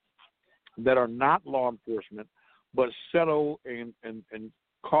community, that are not law enforcement, but settle and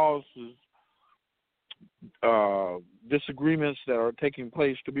causes disagreements that are taking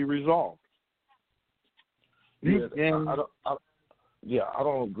place to be resolved? I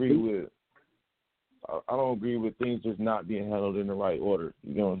don't agree with. I don't agree with things just not being handled in the right order.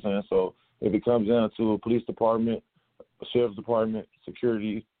 You know what I'm saying? So if it comes down to a police department, a sheriff's department,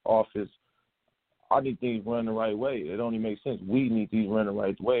 security office, I need things run the right way. It only makes sense. We need things run the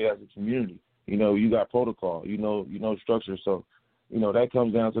right way as a community. You got protocol. You know structure. So, that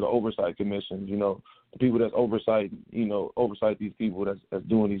comes down to the oversight commissions. The people that's oversight these people that's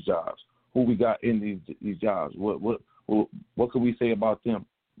doing these jobs. Who we got in these jobs? What could we say about them?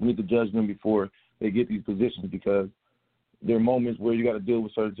 We need to judge them before they get these positions, because there are moments where you got to deal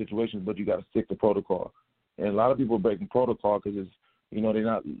with certain situations, but you got to stick to protocol. And a lot of people are breaking protocol because it's, they're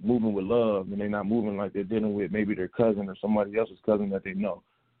not moving with love, and they're not moving like they're dealing with maybe their cousin or somebody else's cousin that they know.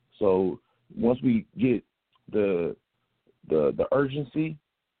 So once we get the urgency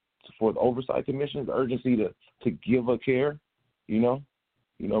for the oversight commissions, the urgency to give a care,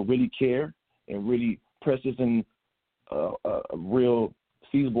 really care and really press this in real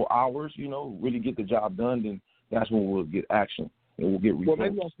feasible hours, really get the job done, then that's when we'll get action and we'll get results. Well,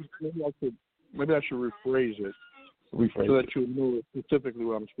 maybe I should rephrase it so that you know specifically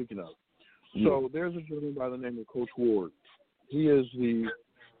what I'm speaking of. Yeah. So there's a gentleman by the name of Coach Ward. He is the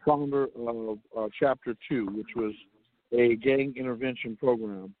founder of Chapter 2, which was a gang intervention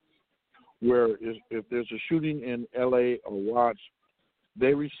program where if there's a shooting in L.A. or Watts,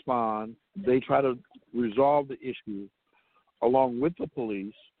 they respond, they try to resolve the issue along with the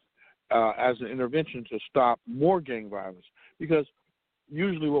police as an intervention to stop more gang violence. Because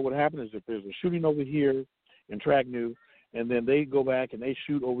usually what would happen is if there's a shooting over here in Tragnew, and then they go back and they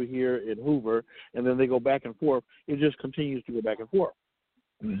shoot over here in Hoover, and then they go back and forth, it just continues to go back and forth.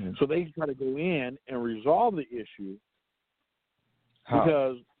 Mm-hmm. So they try to go in and resolve the issue. How?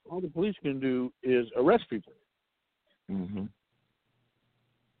 Because all the police can do is arrest people. Mm-hmm.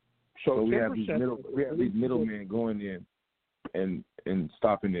 So we have these middlemen going in and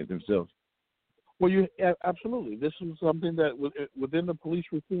stopping it themselves. Well, absolutely. This is something that within the police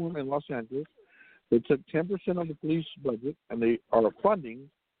reform in Los Angeles, they took 10% of the police budget and they are funding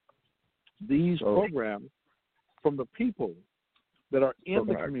these programs from the people that are in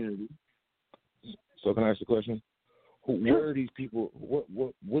the community. So can I ask a question? Where are these people?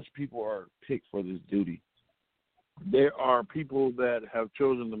 Which people are picked for this duty? There are people that have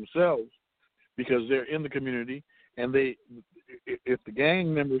chosen themselves because they're in the community, and if the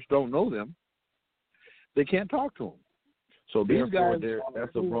gang members don't know them, they can't talk to them. So these guys,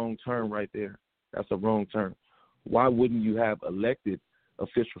 that's a wrong term right there. That's a wrong term. Why wouldn't you have elected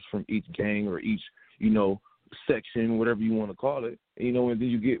officials from each gang or each, section, whatever you want to call it, and then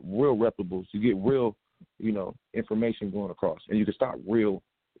you get real reputables, you get real, information going across, and you can stop real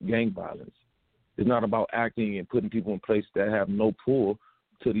gang violence. It's not about acting and putting people in place that have no pull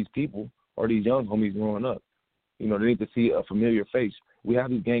to these people or these young homies growing up. You know, they need to see a familiar face. We have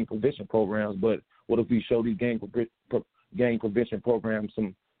these gang prevention programs, but what if we show these gang prevention programs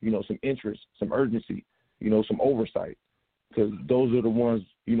some interest, some urgency, some oversight? Because those are the ones,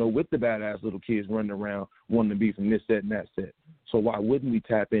 with the badass little kids running around wanting to be from this set and that set. So why wouldn't we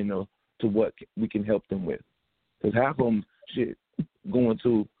tap into what we can help them with? Because half of them, going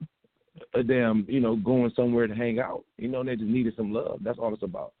to a damn, going somewhere to hang out. They just needed some love. That's all it's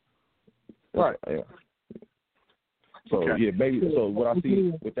about. Right. Yeah. So, okay. Yeah, baby. So what I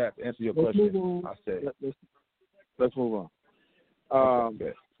see with that, to answer your question, I say. Let's move on.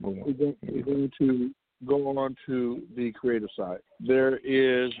 We're going to go on to the creative side. There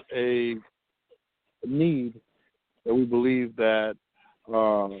is a need that we believe that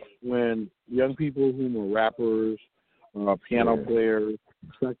when young people who are rappers, piano players,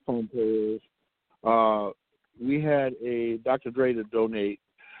 saxophone players, we had a Dr. Dre to donate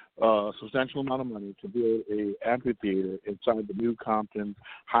a substantial amount of money to build an amphitheater inside the new Compton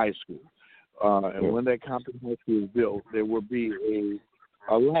High School. And when that Compton High School is built, there will be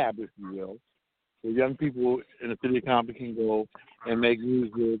a lab, if you will, where young people in the city of Compton can go and make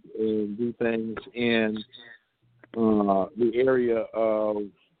music and do things in the area of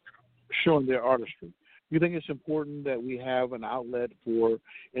showing their artistry. You think it's important that we have an outlet for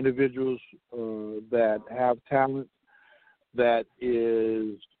individuals that have talent that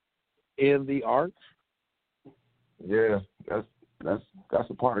is in the arts? Yeah, that's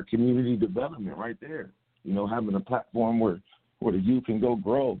a part of community development right there. Having a platform where the youth can go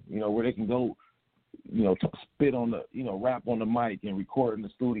grow. Where they can go, spit on the, rap on the mic and record in the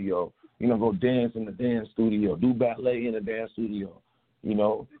studio. Go dance in the dance studio, do ballet in the dance studio.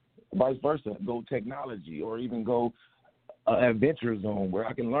 Vice versa, go technology, or even go adventure zone where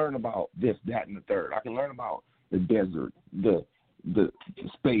I can learn about this, that, and the third. I can learn about the desert, the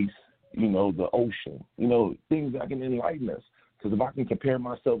space, the ocean, things that can enlighten us. Because if I can compare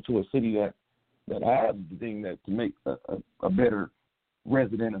myself to a city that has the thing that to make a better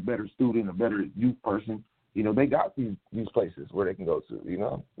resident, a better student, a better youth person, they got these places where they can go to.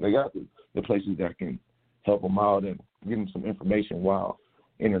 They got the places that can help them out and give them some information while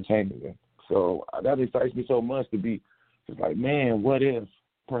entertaining them. So that excites me so much to be just like, man, what if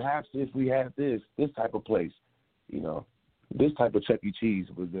perhaps if we had this type of place, this type of Chuck E. Cheese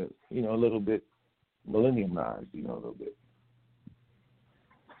was a little bit millenniumized, a little bit.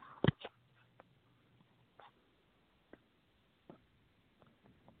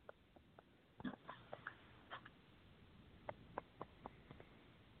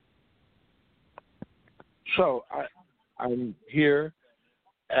 So I'm here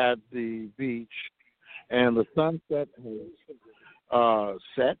at the beach, and the sunset has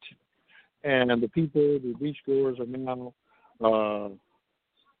set, and the people, the beachgoers, are now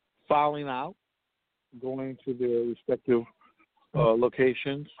filing out, going to their respective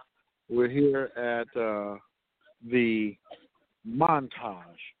locations. We're here at the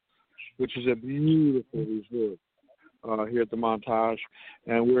Montage, which is a beautiful resort here at the Montage,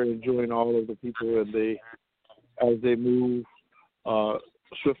 and we're enjoying all of the people as they move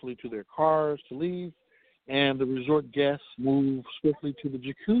swiftly to their cars to leave, and the resort guests move swiftly to the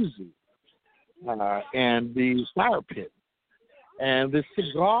jacuzzi and the fire pit and the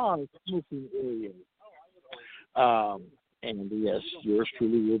cigar smoking area. And yes, yours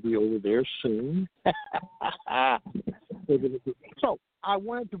truly will be over there soon. So I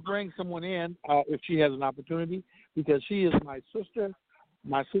wanted to bring someone in if she has an opportunity, because she is my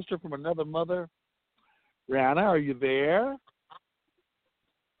sister from another mother. Rihanna, are you there?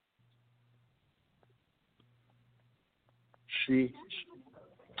 She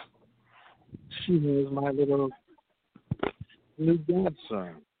has my little new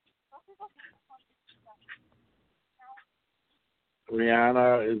godson.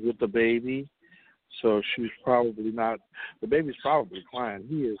 Rihanna is with the baby, so she's probably not. The baby's probably crying.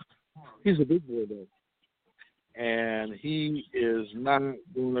 He's a big boy though, and he is not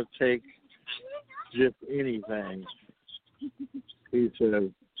going to take just anything. He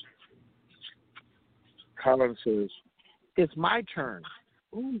says, Colin says, "It's my turn.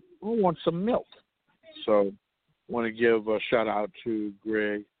 I want some milk." So I want to give a shout out to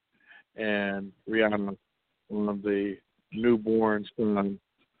Greg and Rihanna on the newborn son,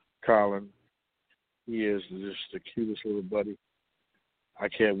 Colin. He is just the cutest little buddy. I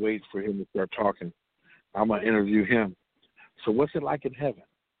can't wait for him to start talking. I'm going to interview him. So what's it like in heaven?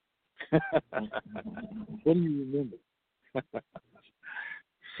 What do you remember?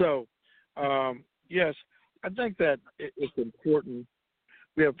 So, yes, I think that it's important.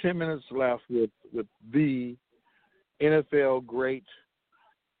 We have 10 minutes left with the NFL great,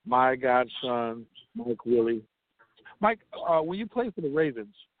 my godson, Mike Willie. Mike, when you played for the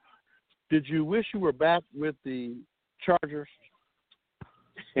Ravens, did you wish you were back with the Chargers?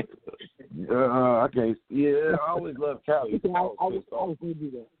 I can't. Yeah, I always loved Cali. I won't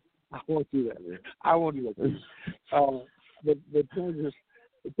do that. I won't do that. I won't do that. The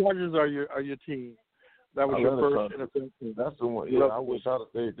Chargers are your team. That was your first NFL team. That's the one. Yeah, I wish I'd have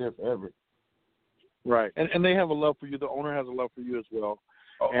stayed there forever. Right, and they have a love for you. The owner has a love for you as well.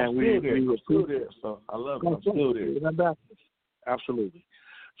 Oh, and I'm still there. So I love it. I'm still there. Absolutely.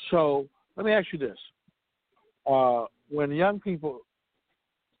 So let me ask you this: when young people,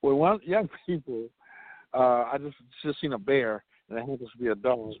 I just seen a bear, and it happens to be a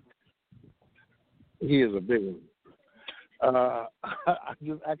dog. He is a big one. I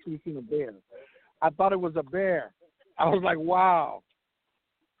just actually seen a bear. I thought it was a bear. I was like, wow.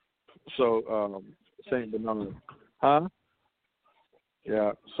 So, Saint Bernard, huh?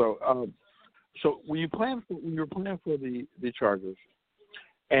 Yeah. So when you were playing for the Chargers,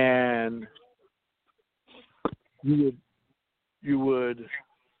 and you would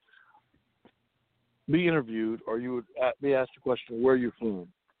be interviewed, or you would be asked the question, "Where are you from?"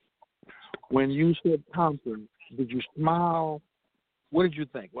 When you said Compton, did you smile? What did you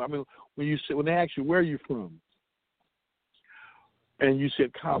think? Well, I mean, when they asked you, "Where are you from?" and you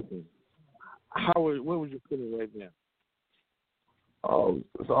said Compton, what was your feeling right then? Oh,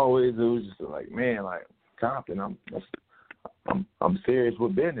 it was just like, man, like Compton. I'm serious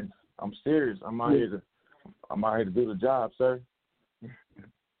with business. I'm serious. I'm out here to do the job, sir.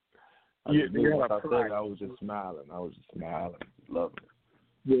 I was just smiling. Loving it.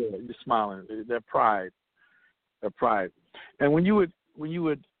 Yeah, you're smiling. That pride. And when you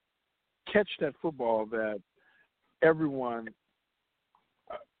would catch that football that everyone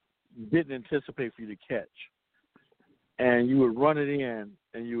didn't anticipate for you to catch, and you would run it in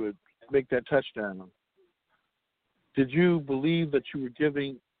and you would make that touchdown, did you believe that you were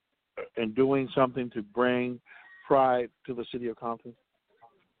giving and doing something to bring pride to the city of Compton?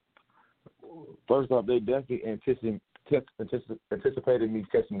 First off, they definitely anticipated me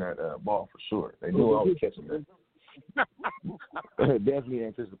catching that ball for sure. They knew I was catching that. Definitely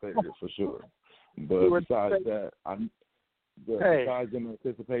anticipated it for sure. But besides that, besides them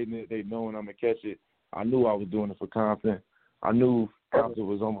anticipating it, they knowing I'm going to catch it, I knew I was doing it for Compton. I knew Compton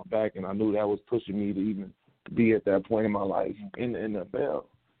was on my back, and I knew that was pushing me to even be at that point in my life in the NFL.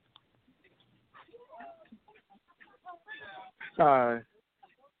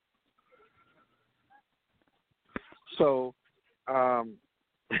 So,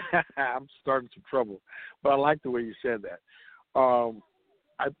 I'm starting some trouble, but I like the way you said that.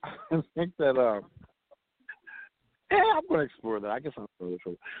 I think that, I'm going to explore that. I guess I'm going to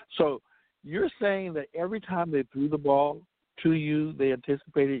trouble. So, you're saying that every time they threw the ball to you, they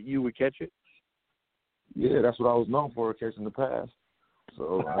anticipated you would catch it? Yeah, that's what I was known for, catching the pass.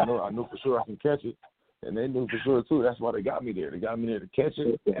 So I knew for sure I can catch it, and they knew for sure too. That's why they got me there. They got me there to catch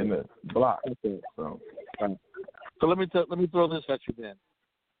it and to block. So let me throw this at you then.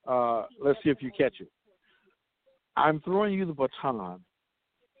 Let's see if you catch it. I'm throwing you the baton,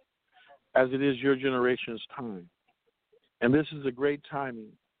 as it is your generation's time, and this is a great timing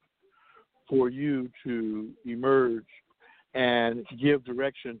for you to emerge and give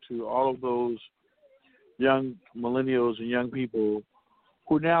direction to all of those young millennials and young people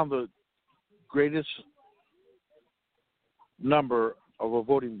who are now the greatest number of a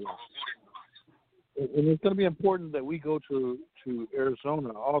voting bloc. And it's going to be important that we go to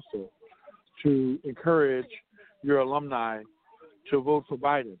Arizona also to encourage your alumni to vote for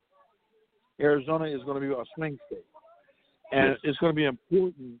Biden. Arizona is going to be a swing state. And it's going to be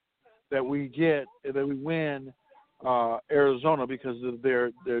important that we win Arizona because of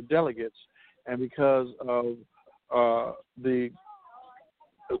their delegates and because of the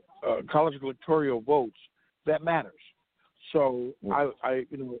college electoral votes. That matters. So I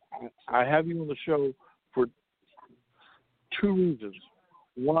have you on the show for two reasons.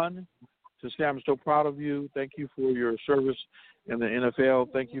 One, to say I'm so proud of you. Thank you for your service in the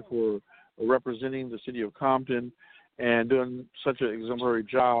NFL. Thank you for representing the city of Compton and doing such an exemplary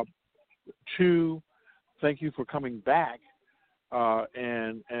job. Two, thank you for coming back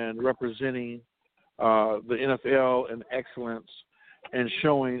and representing the NFL in excellence and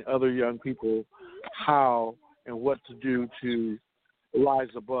showing other young people how and what to do to rise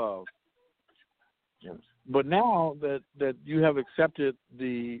above. Yes. But now that you have accepted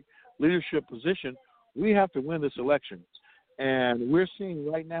the leadership position, we have to win this election. And we're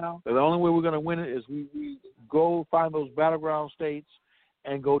seeing right now that the only way we're going to win it is we go find those battleground states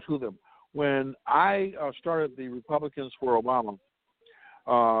and go to them. When I started the Republicans for Obama,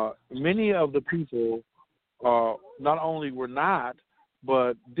 many of the people not only were not,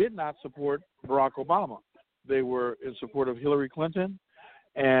 but did not support Barack Obama. They were in support of Hillary Clinton,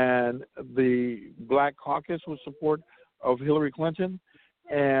 and the Black Caucus was support of Hillary Clinton,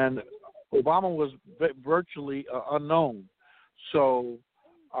 and Obama was virtually unknown. So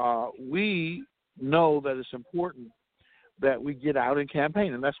we know that it's important that we get out and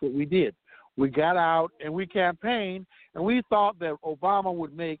campaign, and that's what we did. We got out and we campaigned, and we thought that Obama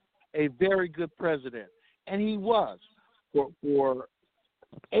would make a very good president, and he was. For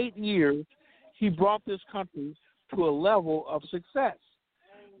 8 years, he brought this country to a level of success,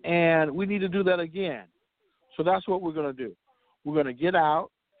 and we need to do that again. So that's what we're going to do. We're going to get out,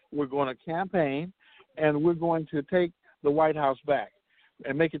 we're going to campaign, and we're going to take the White House back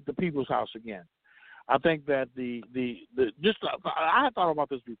and make it the people's house again. I think that I had thought about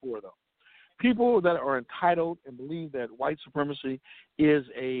this before, though. People that are entitled and believe that white supremacy is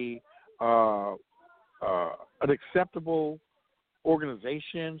an acceptable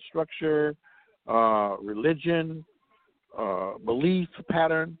organization, structure, religion, belief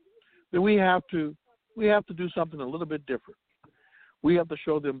pattern, then we have to do something a little bit different. We have to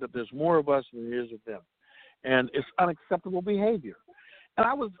show them that there's more of us than there is of them, and it's unacceptable behavior. And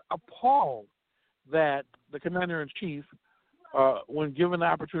I was appalled that the commander-in-chief, when given the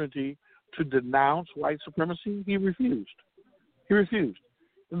opportunity to denounce white supremacy, he refused. He refused.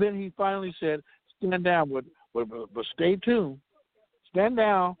 And then he finally said, stand down, but stay tuned. Stand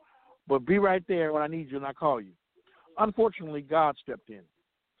down, but be right there when I need you and I call you. Unfortunately, God stepped in.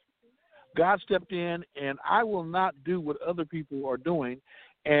 God stepped in, and I will not do what other people are doing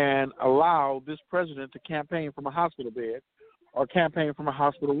and allow this president to campaign from a hospital bed or campaign from a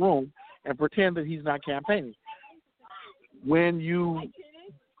hospital room and pretend that he's not campaigning. When you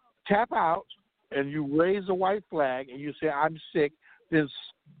tap out and you raise a white flag and you say, I'm sick, then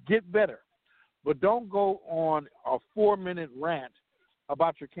get better. But don't go on a 4-minute rant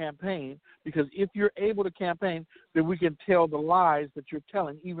about your campaign, because if you're able to campaign, then we can tell the lies that you're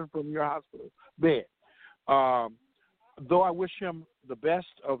telling, even from your hospital bed. Though I wish him the best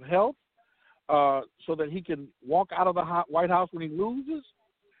of health so that he can walk out of the White House when he loses,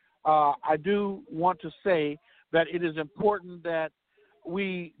 I do want to say that it is important that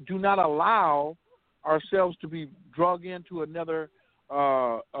we do not allow ourselves to be dragged into another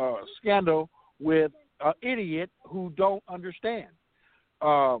scandal with an idiot who don't understand.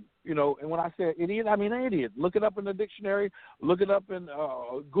 And when I say idiot, I mean an idiot. Look it up in the dictionary, look it up and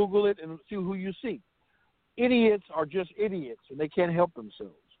Google it and see who you see. Idiots are just idiots, and they can't help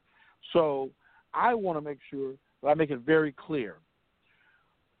themselves. So I want to make sure that I make it very clear.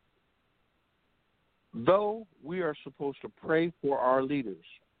 Though we are supposed to pray for our leaders,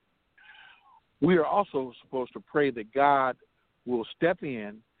 we are also supposed to pray that God will step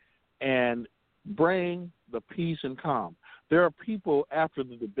in and bring the peace and calm. There are people after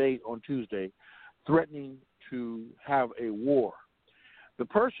the debate on Tuesday threatening to have a war. The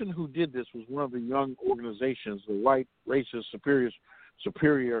person who did this was one of the young organizations, the white racist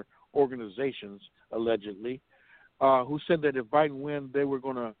superior organizations, allegedly, who said that if Biden wins, they were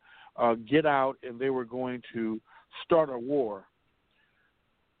going to get out and they were going to start a war.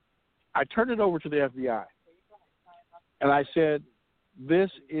 I turned it over to the FBI, and I said, this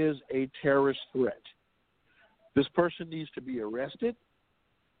is a terrorist threat. This person needs to be arrested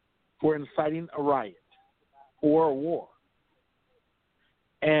for inciting a riot or a war.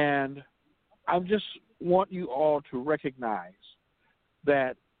 And I just want you all to recognize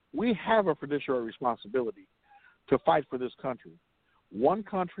that we have a fiduciary responsibility to fight for this country. One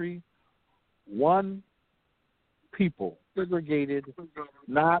country, one people, segregated,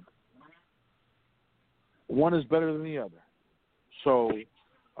 not one is better than the other. So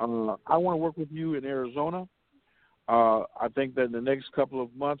I want to work with you in Arizona. I think that in the next couple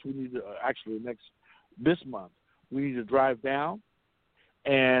of months, we need to, this month, we need to drive down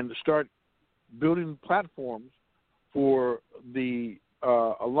and start building platforms for the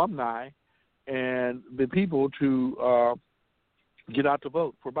alumni and the people to get out to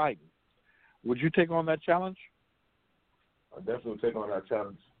vote for Biden. Would you take on that challenge? I'll definitely take on that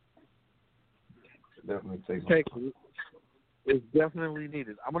challenge. It's definitely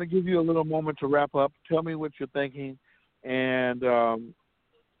needed. I'm going to give you a little moment to wrap up. Tell me what you're thinking, and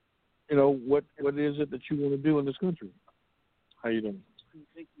what is it that you want to do in this country? How you doing?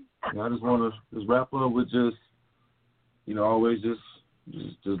 I just want to wrap up with always just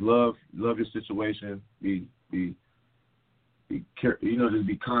love your situation. Be just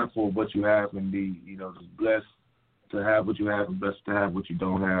be kind for what you have, and be just blessed to have what you have and blessed to have what you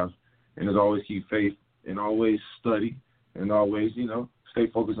don't have. And as always, keep faith and always study and always stay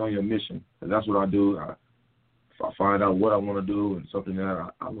focused on your mission. And that's what I do. I find out what I want to do and something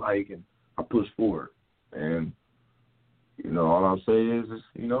that I like, and I push forward. And, all I'll say is,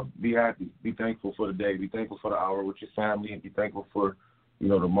 be happy. Be thankful for the day. Be thankful for the hour with your family, and be thankful for,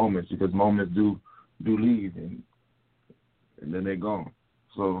 the moments, because moments do leave, and then they're gone.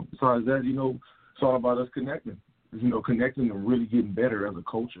 So besides that, it's all about us connecting. Connecting and really getting better as a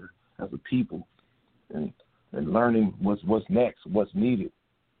culture, as a people, and learning what's next, what's needed.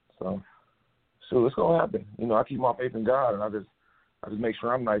 So it's gonna happen. I keep my faith in God, and I just make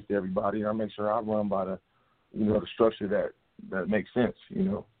sure I'm nice to everybody, and I make sure I run by the, the structure that makes sense.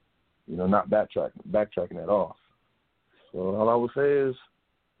 Not backtracking at all. So all I would say is,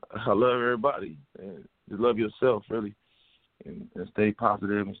 I love everybody, and just love yourself, really, and stay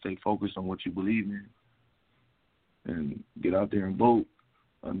positive and stay focused on what you believe in, and get out there and vote.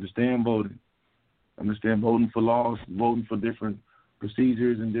 Understand voting. Understand voting for laws, voting for different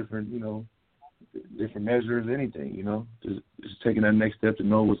procedures and different measures, anything, just taking that next step to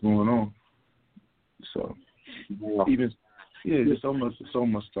know what's going on. So, there's so much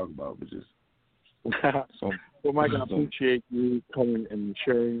to talk about, but just Well, Mike, I appreciate you coming and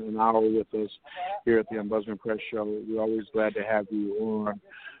sharing an hour with us here at the Ombudsman Press Show. We're always glad to have you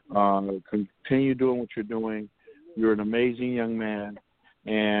on. Continue doing what you're doing. You're an amazing young man,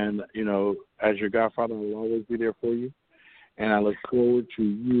 and as your godfather, I will always be there for you. And I look forward to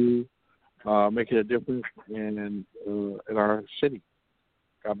you making a difference in our city.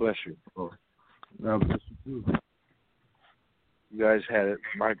 God bless you. God bless you too. You guys had it,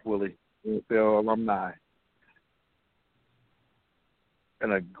 Mike Willie, NFL alumni,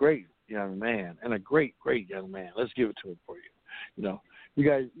 and a great young man, great young man. Let's give it to him for you. You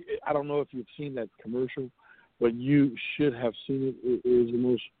guys, I don't know if you've seen that commercial, but you should have seen it. It is the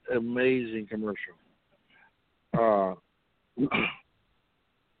most amazing commercial.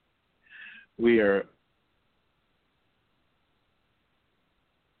 We are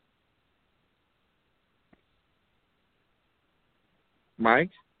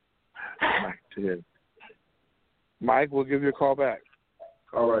Mike, we'll give you a call back.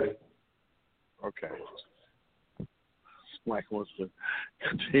 All right. Okay. Mike wants to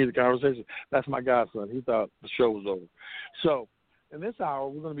continue the conversation. That's my godson. He thought the show was over. So, in this hour,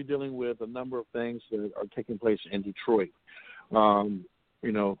 we're going to be dealing with a number of things that are taking place in Detroit.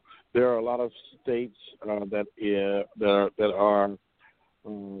 There are a lot of states that are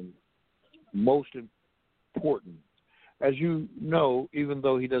most important. As you know, even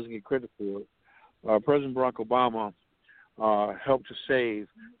though he doesn't get credit for it, President Barack Obama helped to save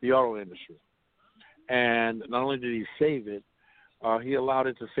the auto industry. And not only did he save it, he allowed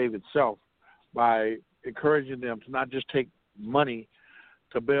it to save itself by encouraging them to not just take money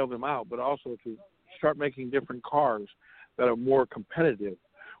to bail them out, but also to start making different cars that are more competitive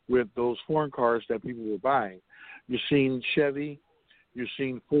with those foreign cars that people were buying. You've seen Chevy, you've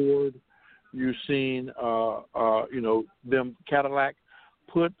seen Ford, you've seen, them Cadillac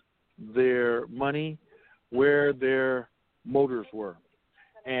put their money where their motors were.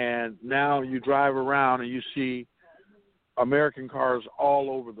 And now you drive around and you see American cars all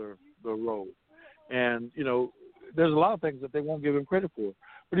over the road. And, there's a lot of things that they won't give him credit for.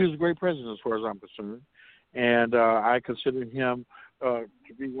 But he was a great president as far as I'm concerned. And I consider him to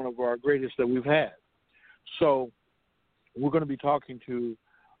be one of our greatest that we've had. So we're going to be talking to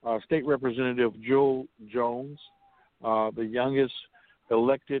State Representative Joe Jones, the youngest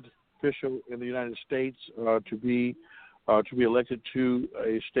elected official in the United States to be elected to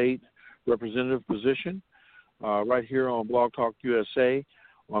a state representative position, right here on Blog Talk USA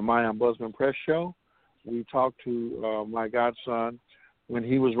on my Ombudsman Press Show. We talked to my godson when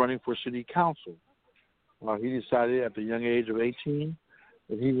he was running for city council. He decided at the young age of 18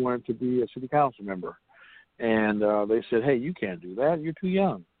 that he wanted to be a city council member. And they said, hey, you can't do that. You're too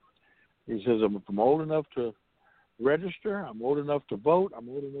young. He says, I'm old enough to register. I'm old enough to vote. I'm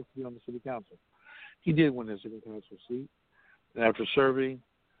old enough to be on the city council. He did win his city council seat. And after serving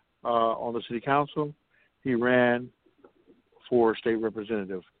on the city council, he ran for state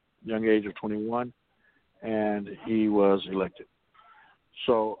representative, young age of 21, and he was elected.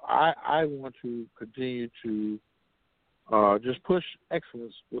 So I want to continue to just push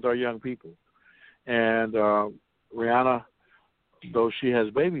excellence with our young people. And Rihanna, though she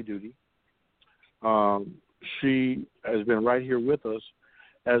has baby duty, she has been right here with us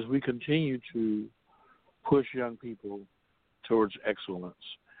as we continue to push young people towards excellence.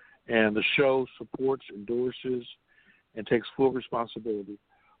 And the show supports, endorses, and takes full responsibility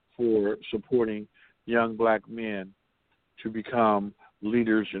for supporting young black men to become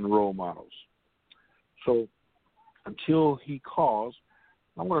leaders and role models. So until he calls,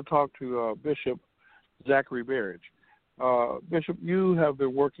 I want to talk to Bishop Zachary Barrage. Bishop, you have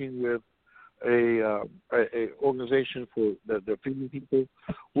been working with a organization for the feeding people.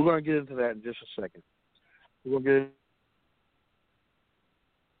 We're going to get into that in just a second. We're going to get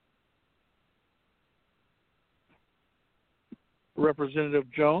Representative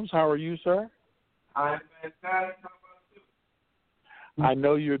Jones, how are you, sir? I'm fantastic. How about you? I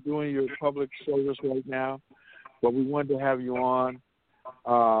know you're doing your public service right now, but we wanted to have you on.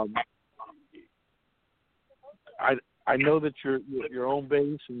 I know that you're your own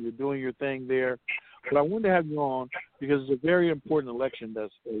base and you're doing your thing there, but I wanted to have you on because it's a very important election that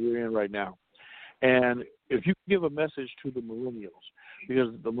we're in right now. And if you give a message to the millennials,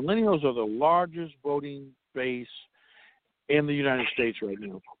 because the millennials are the largest voting base in the United States right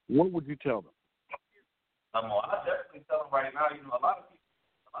now, what would you tell them? Well, I definitely tell them right now, a lot of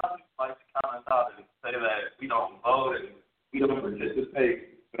people like to comment out and say that we don't vote and we don't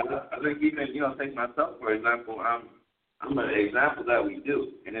participate. But I think even, take myself, for example, I'm an example that we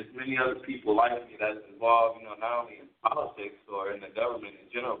do. And there's many other people like me that's involved, not only in politics or in the government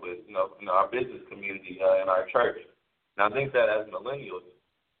in general, but, in our business community, in our church. And I think that as millennials,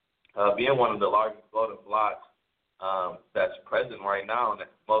 being one of the largest voting blocks that's present right now, and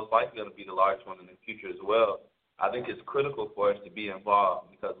that's most likely going to be the largest one in the future as well, I think it's critical for us to be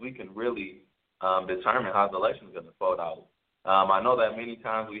involved because we can really determine how the election is going to fold out. I know that many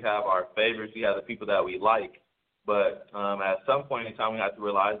times we have our favorites, we have the people that we like, but at some point in time we have to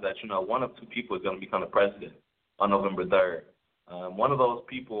realize that, one of two people is going to become the president on November 3rd. One of those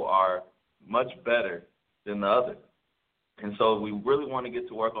people are much better than the other. And so we really want to get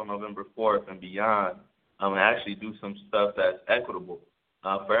to work on November 4th and beyond and actually do some stuff that's equitable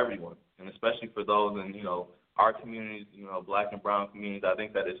for everyone, and especially for those in, our communities, black and brown communities. I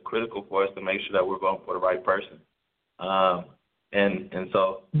think that it's critical for us to make sure that we're voting for the right person. And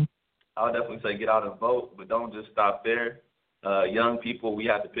so I would definitely say get out and vote, but don't just stop there. Young people, we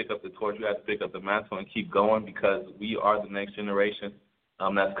have to pick up the torch, we have to pick up the mantle and keep going because we are the next generation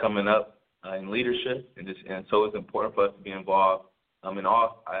that's coming up in leadership, and so it's important for us to be involved in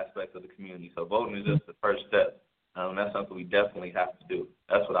all aspects of the community. So voting is just the first step, and that's something we definitely have to do.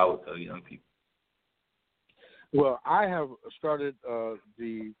 That's what I would tell young people. Well, I have started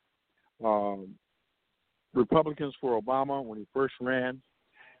the Republicans for Obama when he first ran,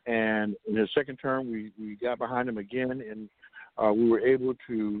 and in his second term, we got behind him again, and we were able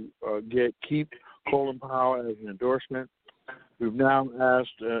to keep Colin Powell as an endorsement. We've now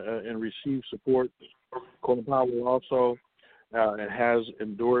asked and received support. Colin Powell also has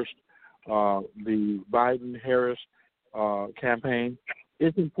endorsed the Biden-Harris campaign.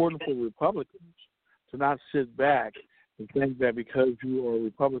 It's important for Republicans to not sit back and think that because you are a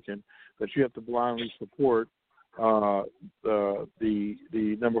Republican that you have to blindly support the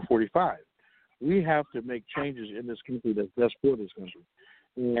number 45. We have to make changes in this country that's best for this country.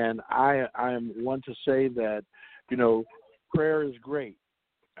 And I am one to say that, prayer is great.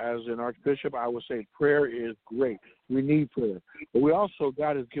 As an archbishop, I would say prayer is great. We need prayer. But we also,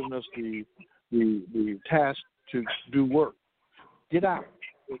 God has given us the task to do work. Get out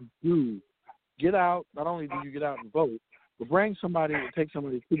and do. Get out. Not only do you get out and vote, but bring somebody and take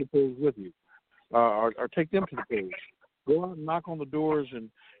somebody to the polls with you, or take them to the polls. Go out and knock on the doors and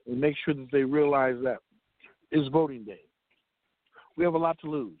make sure that they realize that it's voting day. We have a lot to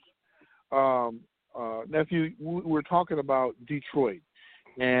lose. Nephew, we're talking about Detroit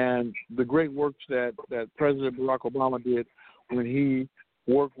and the great work that President Barack Obama did when he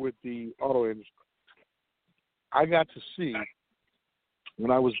worked with the auto industry. I got to see,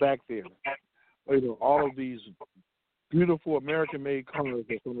 when I was back there, all of these beautiful American-made cars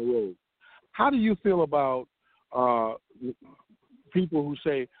that's on the road. How do you feel about people who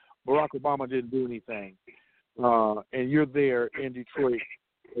say Barack Obama didn't do anything, and you're there in Detroit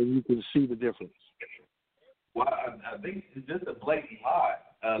and you can see the difference? Well, I think it's just a blatant lie.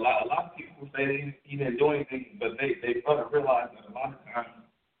 A lot of people say he didn't do anything, but they fail to realize that a lot of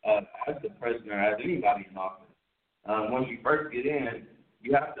times, as the president or as anybody in office, once you first get in,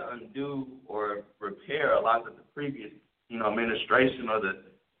 you have to undo or repair a lot of the previous, administration or the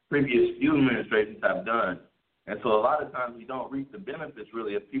previous few administrations have done. And so a lot of times we don't reap the benefits,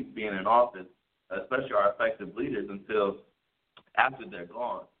 really, of people being in office, especially our effective leaders, until after they're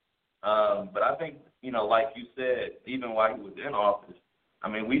gone. But I think, like you said, even while he was in office,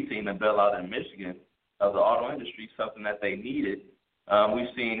 we've seen the bailout in Michigan of the auto industry, something that they needed. We've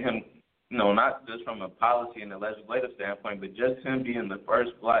seen him, not just from a policy and a legislative standpoint, but just him being the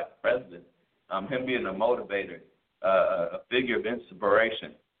first black president, him being a motivator, a figure of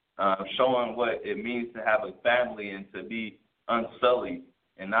inspiration, showing what it means to have a family and to be unsullied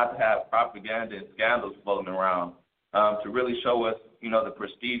and not to have propaganda and scandals floating around, to really show us, the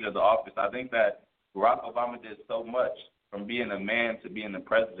prestige of the office. I think that Barack Obama did so much from being a man to being the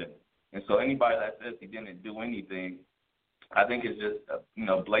president. And so anybody that says he didn't do anything, I think it's just,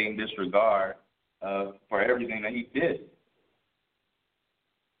 blatant disregard for everything that he did.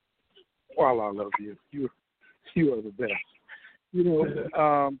 Well, I love you. You are the best.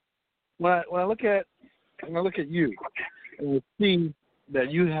 When I look at you, and I see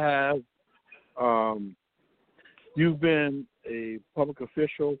that you have, you've been a public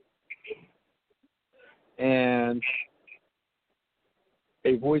official and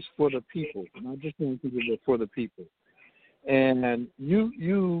a voice for the people, not just for the people, but for the people. And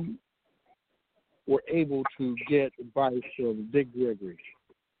you were able to get advice from Dick Gregory,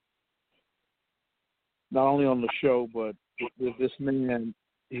 not only on the show, but with this man,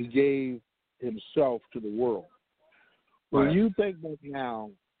 he gave himself to the world. When you think back now,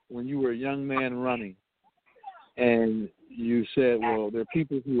 when you were a young man running, and you said, well, there are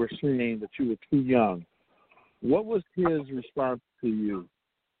people who were saying that you were too young, what was his response to you,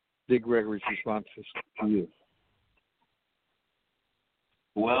 Dick Gregory's response to you?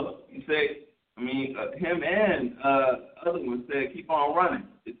 Well, you say, him and other ones said, keep on running.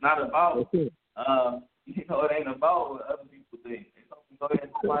 It's not about, it ain't about what other people think. It's something go ahead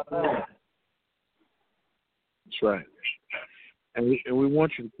and find out. That's right. And we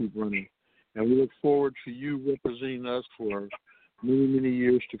want you to keep running. And we look forward to you representing us for many, many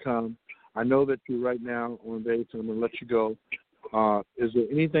years to come. I know that you're right now on base, and I'm going to let you go. Is there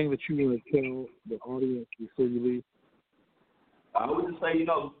anything that you want to tell the audience before you leave? I would just say,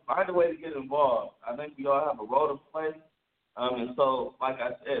 find a way to get involved. I think we all have a role to play. And so, like I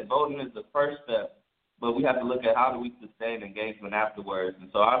said, voting is the first step, but we have to look at how do we sustain engagement afterwards. And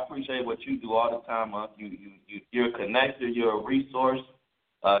so I appreciate what you do all the time, Monk. You're a connector, you're a resource,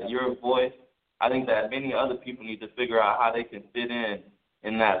 you're a voice. I think that many other people need to figure out how they can fit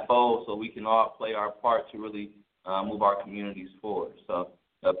in that fold so we can all play our part to really move our communities forward. So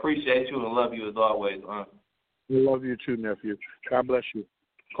I appreciate you and love you as always. We love you too, nephew. God bless you.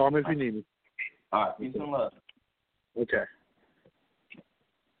 Call me if you need me. All right. Peace and love. Okay.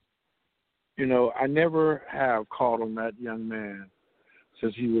 I never have called on that young man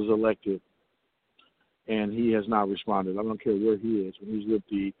since he was elected, and he has not responded. I don't care where he is. When he's with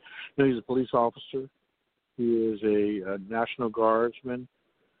he's a police officer. He is a National Guardsman.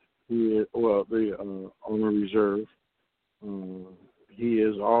 He is, the Army Reserve. He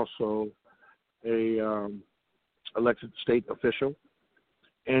is also a elected state official,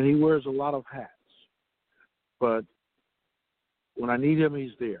 and he wears a lot of hats. But when I need him,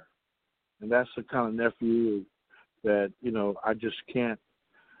 he's there. And that's the kind of nephew that, I just can't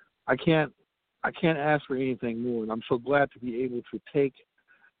ask for anything more. And I'm so glad to be able to take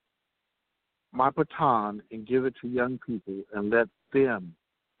my baton and give it to young people and let them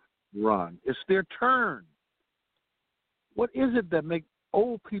run. It's their turn. What is it that makes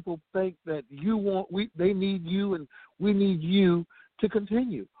old people think that they need you and we need you to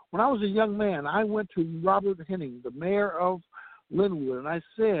continue? When I was a young man, I went to Robert Henning, the mayor of Linwood, and I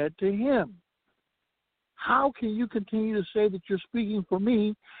said to him, how can you continue to say that you're speaking for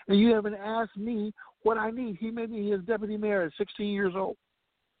me and you haven't asked me what I need? He made me his deputy mayor at 16 years old.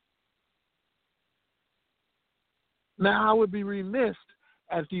 Now I would be remiss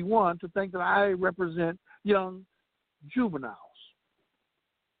as D1 to think that I represent young juveniles.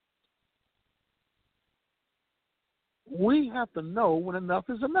 We have to know when enough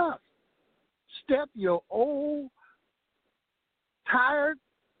is enough. Step your old, tired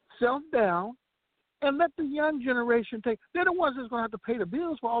self down and let the young generation take. They're the ones that's going to have to pay the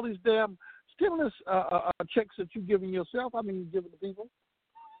bills for all these damn stimulus checks that you're giving yourself. You're giving the people.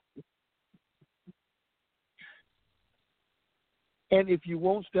 And if you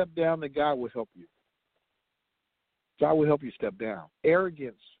won't step down, then God will help you. God will help you step down.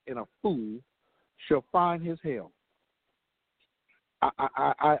 Arrogance in a fool shall find his hell.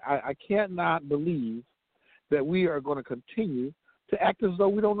 I cannot believe that we are going to continue to act as though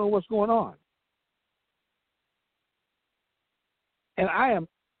we don't know what's going on. And I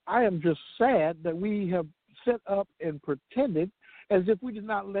am just sad that we have set up and pretended as if we did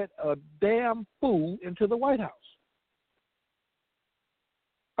not let a damn fool into the White House.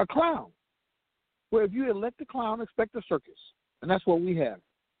 A clown. Well, if you elect a clown, expect a circus. And that's what we have.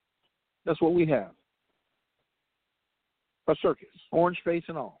 That's what we have. A circus, orange face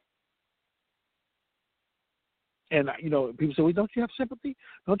and all. And, people say, well, don't you have sympathy?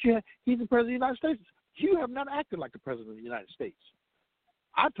 He's the president of the United States. You have not acted like the president of the United States.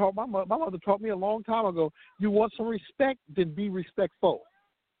 My mother taught me a long time ago, you want some respect, then be respectful.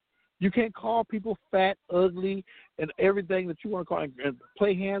 You can't call people fat, ugly, and everything that you want to call, and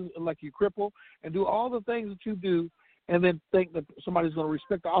play hands like you cripple, and do all the things that you do, and then think that somebody's going to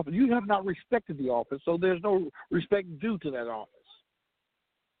respect the office. You have not respected the office, so there's no respect due to that office.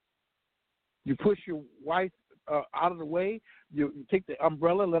 You push your wife out of the way. You take the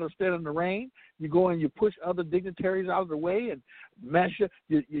umbrella, let her stand in the rain. You go and you push other dignitaries out of the way and mash it.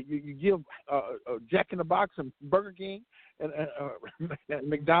 You give Jack in the Box and Burger King and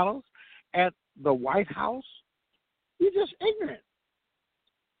McDonald's at the White House. You're just ignorant.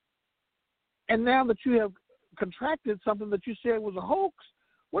 And now that you have contracted something that you said was a hoax,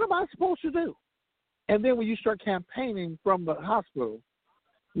 what am I supposed to do? And then when you start campaigning from the hospital,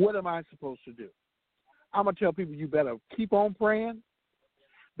 what am I supposed to do? I'm going to tell people you better keep on praying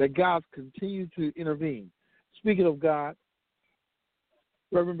that God continue to intervene. Speaking of God,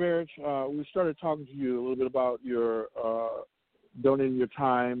 Reverend Barrett, we started talking to you a little bit about your donating your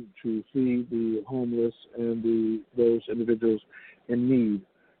time to feed the homeless and those individuals in need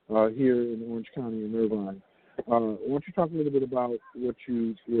here in Orange County and Irvine. Why don't you talk a little bit about what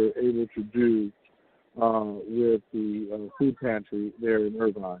you were able to do with the food pantry there in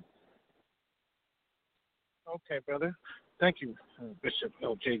Irvine? Okay, brother. Thank you, Bishop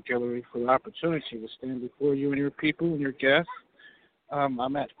L.J. Guillory, for the opportunity to stand before you and your people and your guests.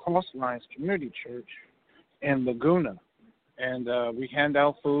 I'm at Crosslines Community Church in Laguna, and we hand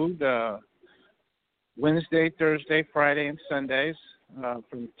out food Wednesday, Thursday, Friday, and Sundays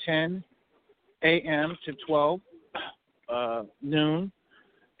from 10 a.m. to 12 noon,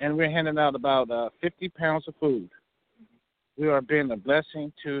 and we're handing out about 50 pounds of food. We are being a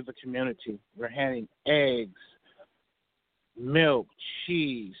blessing to the community. We're handing eggs, milk,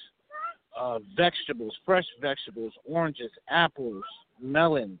 cheese, vegetables, fresh vegetables, oranges, apples,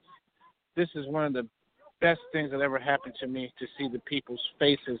 melons. This is one of the best things that ever happened to me, to see the people's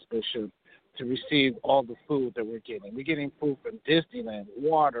faces, Bishop, to receive all the food that we're getting. We're getting food from Disneyland,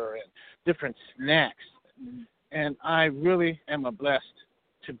 water, and different snacks. And I really am blessed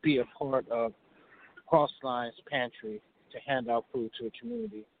to be a part of Crosslines Pantry to hand out food to the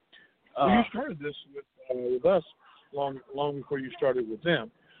community. You started this with us long before you started with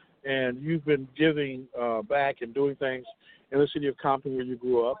them, and you've been giving back and doing things in the city of Compton where you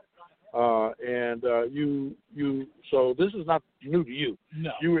grew up. So this is not new to you.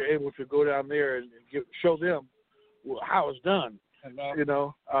 No. You were able to go down there and show them how it's done. Hello. You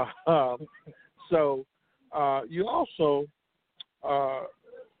know. So you also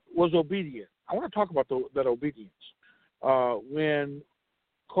was obedient. I want to talk about that obedience. When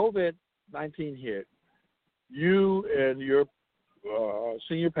COVID-19 hit, you and your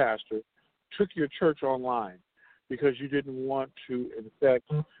senior pastor took your church online because you didn't want to infect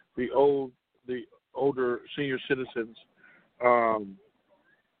the older senior citizens.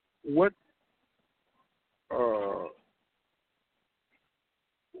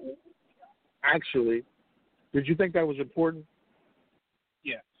 Actually, did you think that was important?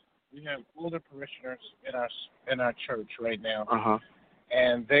 Yes. We have older parishioners in our church right now. Uh-huh.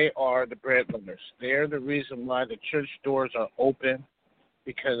 And they are the breadwinners. They're the reason why the church doors are open,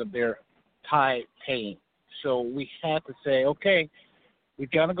 because of their tithe paying. So we had to say, okay, we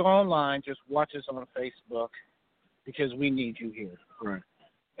got to go online, just watch us on Facebook, because we need you here. Right.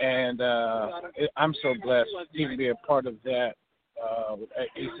 And I'm so blessed to even be a part of that with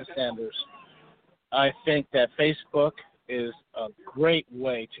Asa Sanders. I think that Facebook is a great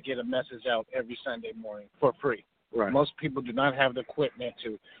way to get a message out every Sunday morning for free. Right. Most people do not have the equipment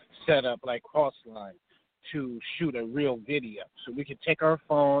to set up like Crossline to shoot a real video. So we can take our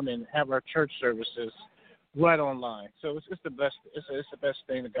phone and have our church services right online. So it's the best. It's the best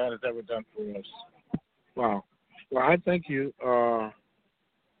thing that God has ever done for us. Wow. Well, I thank you.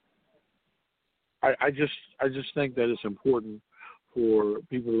 I just think that it's important for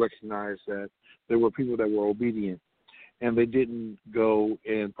people to recognize that there were people that were obedient, and they didn't go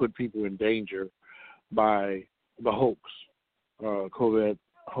and put people in danger by the hoax, COVID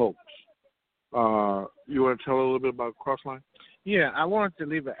hoax. You want to tell a little bit about Crossline? Yeah, I wanted to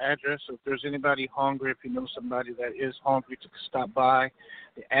leave an address. So if there's anybody hungry, if you know somebody that is hungry, to stop by.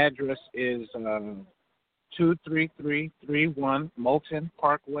 The address is 23331 Moulton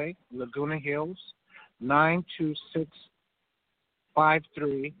Parkway, Laguna Hills,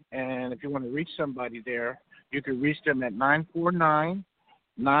 92653. And if you want to reach somebody there, you can reach them at 949-916-0250.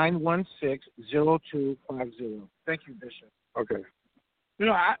 Thank you, Bishop. Okay. You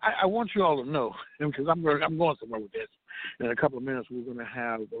know, I want you all to know, because I'm going somewhere with this. In a couple of minutes, we're going to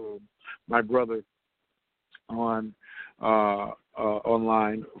have my brother on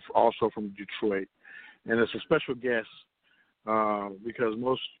online, also from Detroit, and it's a special guest because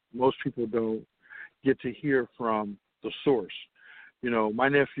most people don't get to hear from the source. My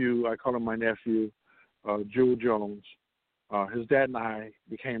nephew, I call him my nephew, Jewel Jones. His dad and I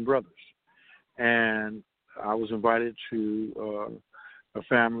became brothers, and I was invited to a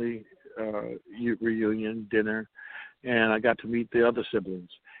family reunion dinner, and I got to meet the other siblings,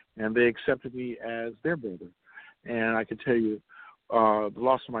 and they accepted me as their brother. And I can tell you, the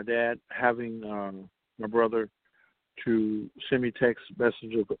loss of my dad, having my brother to send me text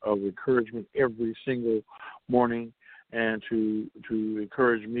messages of encouragement every single morning, and to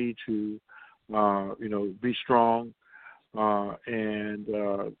encourage me to be strong, and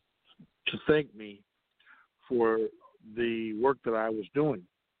to thank me for the work that I was doing,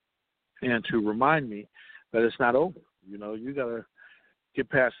 and to remind me that it's not over. You got to get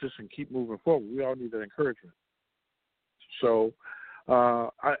past this and keep moving forward. We all need that encouragement. So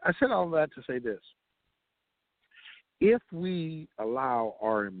I said all that to say this. If we allow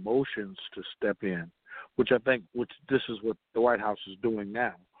our emotions to step in, which this is what the White House is doing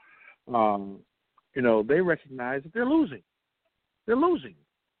now, they recognize that they're losing. They're losing.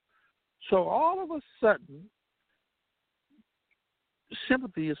 So all of a sudden,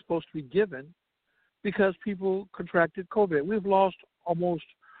 sympathy is supposed to be given because people contracted COVID. We've lost almost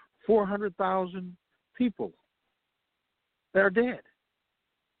 400,000 people that are dead.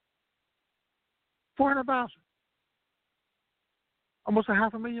 400,000. Almost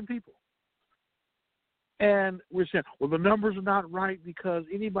 500,000 people. And we're saying, well, the numbers are not right because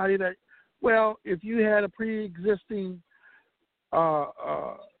anybody if you had a pre-existing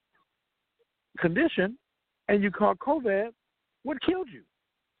condition and you caught COVID, what killed you?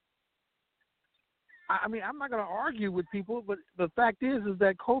 I mean, I'm not going to argue with people, but the fact is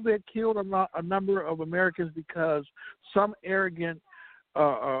that COVID killed a number of Americans because some arrogant,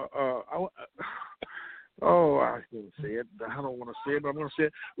 I can't say it. I don't want to say it, but I'm going to say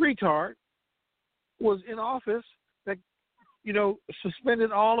it. Retard was in office that,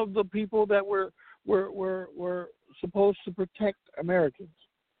 suspended all of the people that were supposed to protect Americans.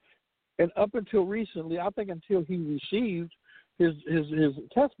 And up until recently, I think until he received his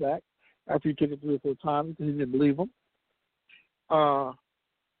test back, after he took it 3 or 4 times because he didn't believe him,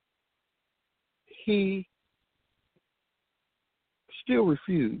 he still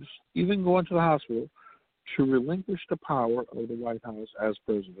refused, even going to the hospital, to relinquish the power of the White House as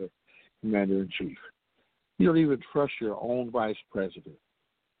president, commander-in-chief. You don't even trust your own vice president.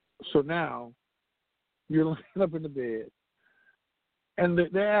 So now you're laying up in the bed, and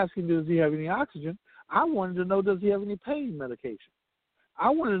they're asking, does he have any oxygen? I wanted to know, does he have any pain medication? I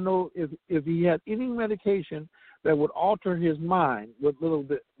wanted to know if he had any medication that would alter his mind, what little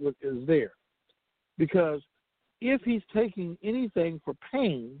bit is there. Because if he's taking anything for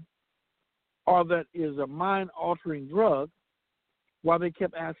pain or that is a mind-altering drug, while they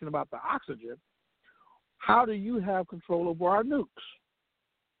kept asking about the oxygen, how do you have control over our nukes?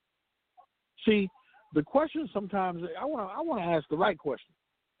 See, the question sometimes, I want to ask the right question,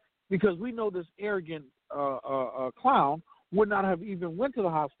 because we know this arrogant clown would not have even went to the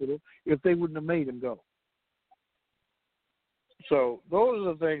hospital if they wouldn't have made him go. So those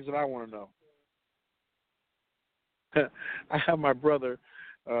are the things that I want to know. I have my brother,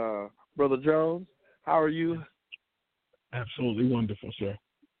 Brother Jones. How are you? Absolutely wonderful, sir.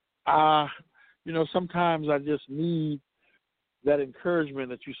 Sometimes I just need that encouragement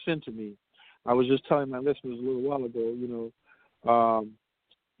that you sent to me. I was just telling my listeners a little while ago,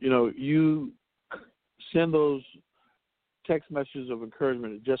 you send those text messages of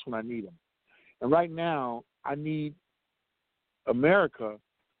encouragement just when I need them. And right now, I need America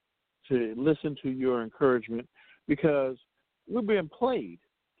to listen to your encouragement because we're being played.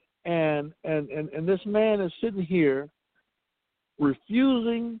 And this man is sitting here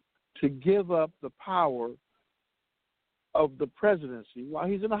refusing to give up the power of the presidency while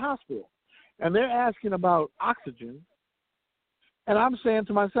he's in the hospital. And they're asking about oxygen. And I'm saying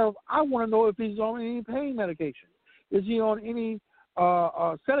to myself, I want to know if he's on any pain medication. Is he on any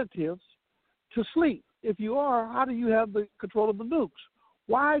sedatives to sleep? If you are, how do you have the control of the nukes?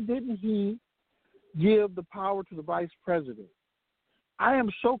 Why didn't he give the power to the vice president? I am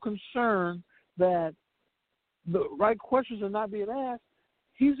so concerned that the right questions are not being asked.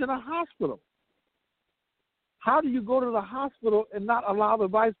 He's in a hospital. How do you go to the hospital and not allow the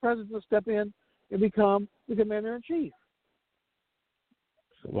vice president to step in and become the commander-in-chief?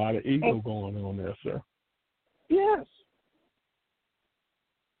 There's a lot of ego going on there, sir. Yes.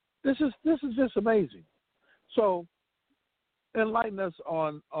 This is just amazing. So, enlighten us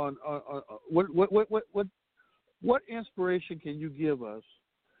on what inspiration can you give us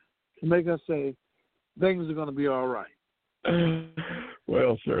to make us say things are going to be all right?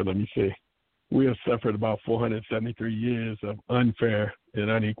 Well, sir, let me see. We have suffered about 473 years of unfair and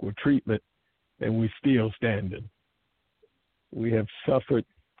unequal treatment, and we're still standing. We have suffered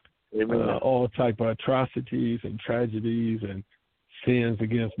all type of atrocities and tragedies and sins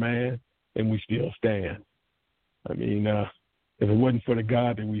against man, and we still stand. I mean, if it wasn't for the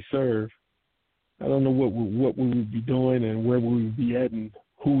God that we serve, I don't know what we would be doing and where we would be at and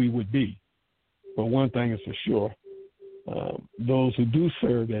who we would be. But one thing is for sure, those who do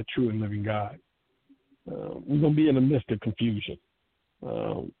serve that true and living God, we're going to be in the midst of confusion.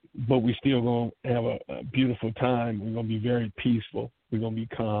 But we still going to have a beautiful time. We're going to be very peaceful. We're going to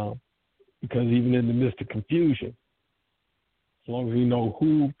be calm. Because even in the midst of confusion, as long as we know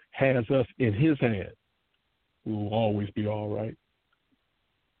who has us in his hand, we will always be all right.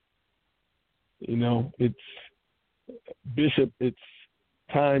 You know, it's, Bishop, it's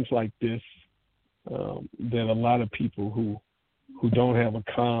times like this that a lot of people who don't have a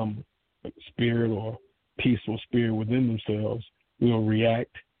calm spirit or peaceful spirit within themselves will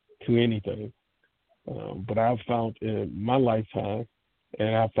react to anything. But I've found in my lifetime,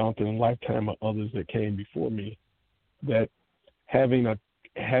 and I've found in the lifetime of others that came before me, that having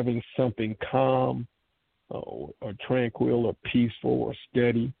something calm or tranquil or peaceful or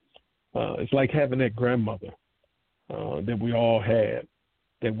steady, it's like having that grandmother that we all had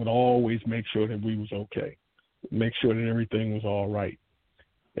that would always make sure that we was okay, make sure that everything was all right.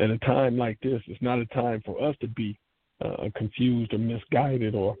 At a time like this, it's not a time for us to be confused or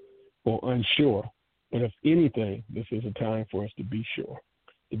misguided or unsure. But if anything, this is a time for us to be sure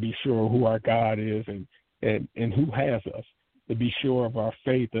of who our God is and who has us, to be sure of our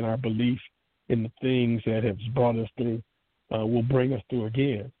faith and our belief in the things that have brought us through, will bring us through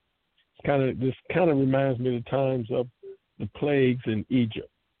again. This kind of reminds me of the times of the plagues in Egypt.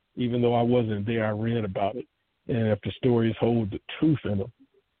 Even though I wasn't there, I read about it. And if the stories hold the truth in them,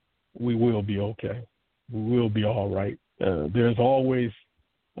 we will be okay. We will be all right. There's always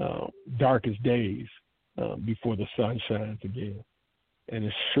darkest days before the sun shines again. And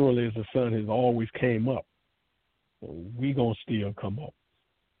as surely as the sun has always came up, we going to still come up.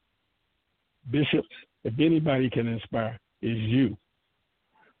 Bishop, if anybody can inspire, it's you.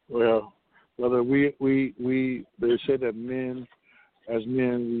 Well, brother, we they said that men,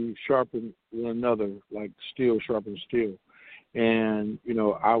 we sharpen one another like steel sharpens steel. And, you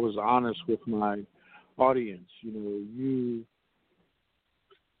know, I was honest with my audience. You know, you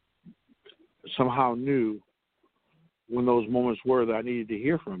somehow knew when those moments were that I needed to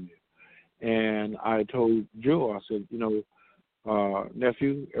hear from you. And I told Joe, I said, you know,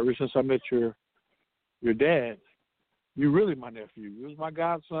 nephew, ever since I met your dad, you're really my nephew. You was my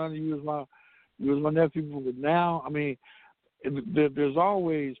godson. You was my nephew. But now, I mean, there's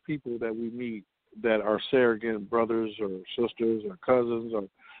always people that we meet that are surrogate brothers or sisters or cousins or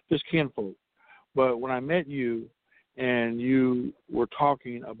just kinfolk. But when I met you and you were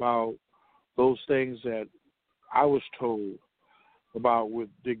talking about those things that I was told about with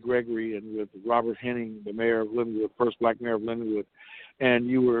Dick Gregory and with Robert Henning, the mayor of Lindenwood, first black mayor of Lindenwood, and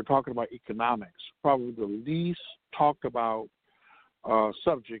you were talking about economics, probably the least talked about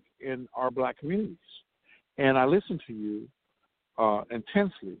subject in our black communities. And I listened to you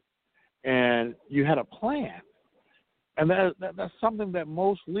intensely, and you had a plan. And that's something that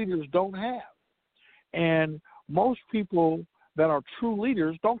most leaders don't have. And most people that are true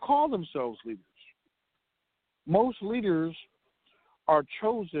leaders don't call themselves leaders. Most leaders are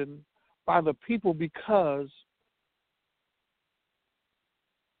chosen by the people because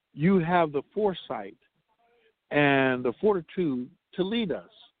you have the foresight and the fortitude to lead us.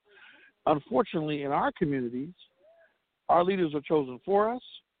 Unfortunately, in our communities, our leaders are chosen for us.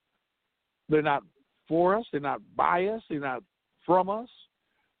 They're not for us. They're not by us. They're not from us.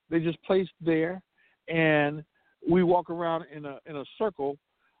 They're just placed there, and we walk around in a circle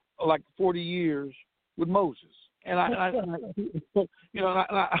like 40 years with Moses. And I said,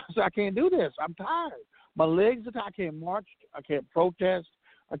 I can't do this. I'm tired. My legs are tired. I can't march. I can't protest.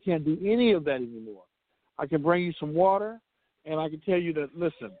 I can't do any of that anymore. I can bring you some water, and I can tell you that,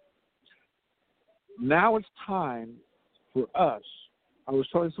 listen, now it's time for us. I was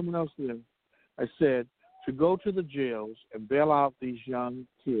telling someone else then, I said, to go to the jails and bail out these young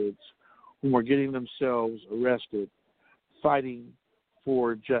kids who are getting themselves arrested, fighting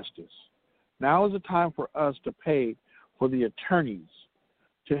for justice. Now is the time for us to pay for the attorneys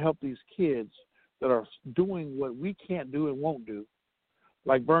to help these kids that are doing what we can't do and won't do,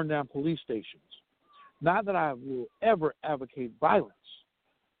 like burn down police stations. Not that I will ever advocate violence,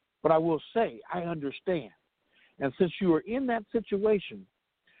 but I will say I understand. And since you are in that situation,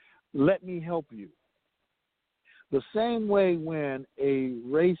 let me help you. The same way when a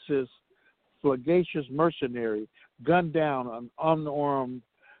racist, flagacious mercenary gunned down an unarmed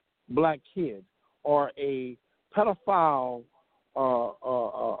black kid, or a pedophile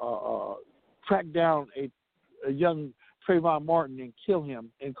track down a young Trayvon Martin and kill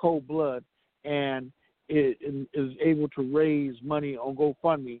him in cold blood, and is able to raise money on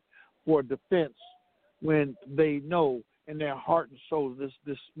GoFundMe for defense when they know in their heart and soul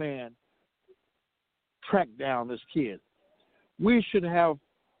this man tracked down this kid. We should have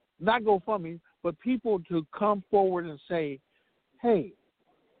not GoFundMe, but people to come forward and say, hey,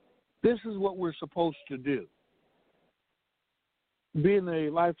 this is what we're supposed to do. Being a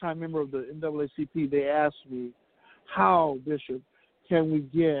lifetime member of the NAACP, they asked me, how, Bishop, can we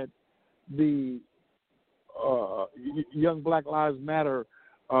get the Young Black Lives Matter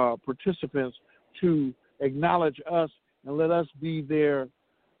participants to acknowledge us and let us be their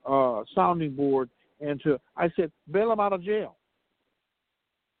sounding board? And I said, bail them out of jail.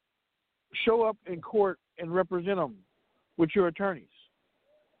 Show up in court and represent them with your attorneys.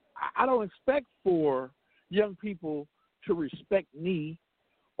 I don't expect for young people to respect me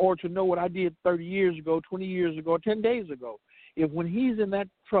or to know what I did 30 years ago, 20 years ago, 10 days ago. If when he's in that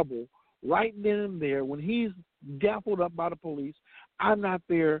trouble, right then and there, when he's gaffled up by the police, I'm not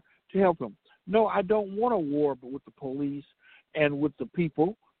there to help him. No, I don't want a war with the police and with the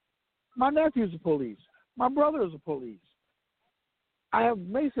people. My nephew's a police. My brother is a police. I have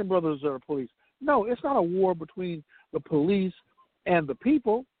Mason brothers that are police. No, it's not a war between the police and the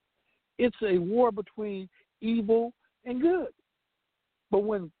people. It's a war between evil and good. But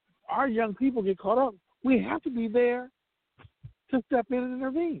when our young people get caught up, we have to be there to step in and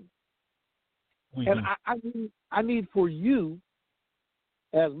intervene. Mm-hmm. And I need for you,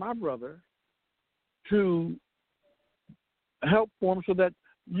 as my brother, to help form so that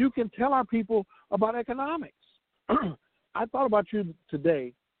you can tell our people about economics. I thought about you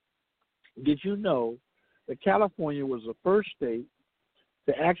today. Did you know that California was the first state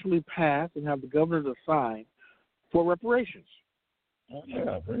to actually pass and have the governor to sign for reparations? Oh,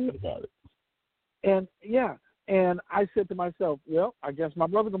 yeah, I've heard about it. And I said to myself, well, I guess my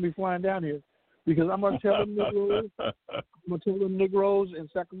brother's going to be flying down here because I'm going to tell them Negroes in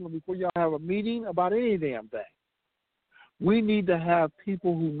Sacramento before y'all have a meeting about any damn thing. We need to have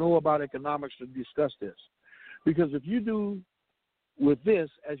people who know about economics to discuss this. Because if you do with this,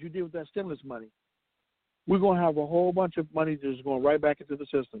 as you did with that stimulus money, we're going to have a whole bunch of money just going right back into the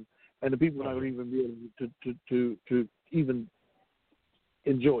system, and the people are not going to even be able to even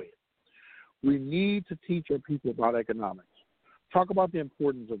enjoy it. We need to teach our people about economics. Talk about the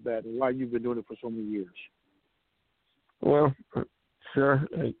importance of that and why you've been doing it for so many years. Well, sir,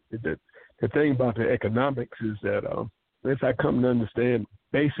 the thing about the economics is that as I come to understand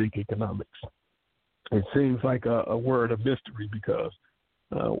basic economics, it seems like a word of mystery because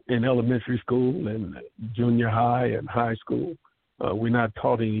in elementary school and junior high and high school, we're not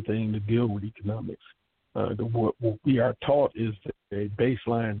taught anything to deal with economics. What we are taught is a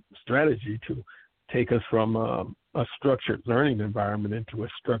baseline strategy to take us from a structured learning environment into a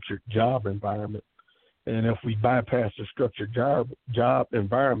structured job environment. And if we bypass the structured job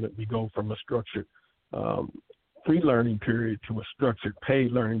environment, we go from a structured free learning period to a structured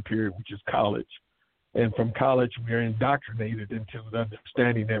paid learning period, which is college. And from college, we are indoctrinated into the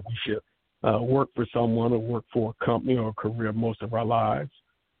understanding that we should work for someone or work for a company or a career most of our lives,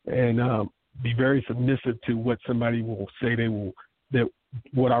 and be very submissive to what somebody will say that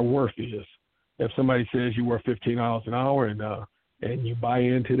what our worth is. If somebody says you're worth $15 an hour and you buy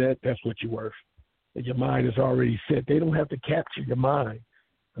into that, that's what you're worth. And your mind is already set. They don't have to capture your mind.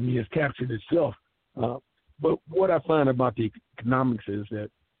 I mean, it's captured itself. But what I find about the economics is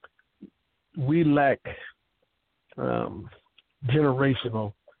that we lack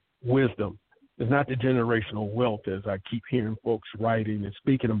generational wisdom. It's not the generational wealth, as I keep hearing folks writing and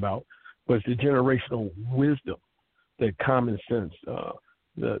speaking about, but it's the generational wisdom, the common sense,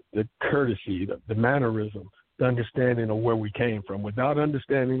 the courtesy, the mannerism, the understanding of where we came from. Without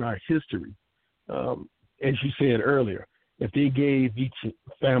understanding our history, as you said earlier, if they gave each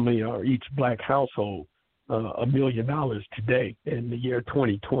family or each black household $1 million today in the year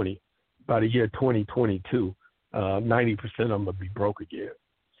 2020, by the year 2022, 90% of them will be broke again.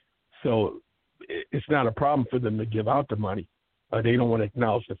 So it's not a problem for them to give out the money. They don't want to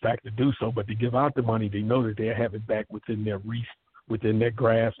acknowledge the fact to do so, but to give out the money, they know that they'll have it back within their reach, within their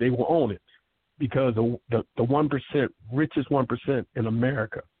grasp. They will own it because the 1%, richest 1% in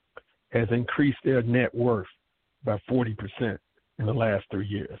America has increased their net worth by 40% in the last 3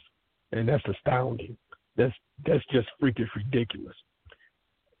 years. And that's astounding. That's just freaking ridiculous.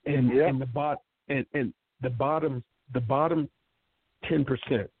 And the bottom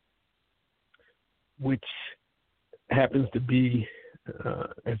 10%, which happens to be,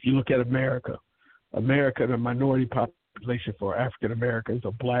 if you look at America, the minority population for African Americans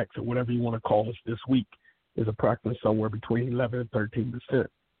or blacks or whatever you want to call us this week is approximately somewhere between 11 and 13%.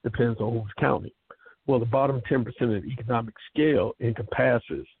 Depends on who's counting. Well, the bottom 10% of the economic scale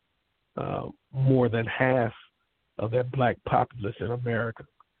encompasses more than half of that black populace in America.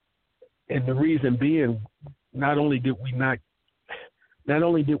 And the reason being, not only did we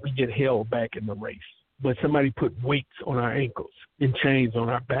get held back in the race, but somebody put weights on our ankles and chains on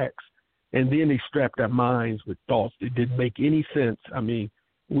our backs, and then they strapped our minds with thoughts that didn't make any sense. I mean,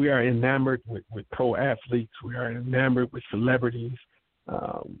 we are enamored with pro athletes. We are enamored with celebrities.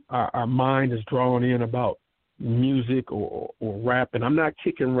 Our mind is drawn in about music or rap, and I'm not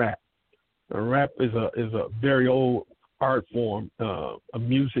kicking rap. Rap is a very old art form, a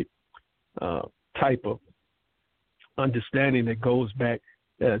music type of understanding that goes back,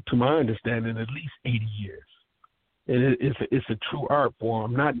 to my understanding, at least 80 years. And it's a true art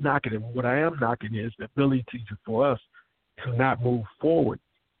form. I'm not knocking it. What I am knocking is the ability for us to not move forward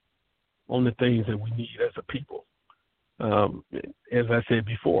on the things that we need as a people. As I said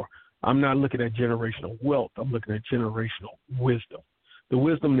before, I'm not looking at generational wealth. I'm looking at generational wisdom. The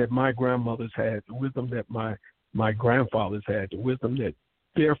wisdom that my grandmothers had, the wisdom that my grandfathers had, the wisdom that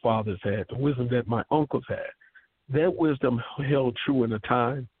their fathers had, the wisdom that my uncles had. That wisdom held true in a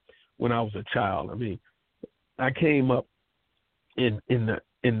time when I was a child. I mean, I came up in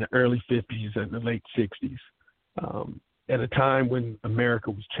the early 50s and the late 60s at a time when America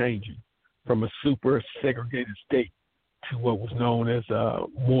was changing from a super segregated state to what was known as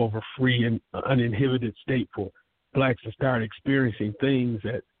more of a free and uninhibited state for blacks to start experiencing things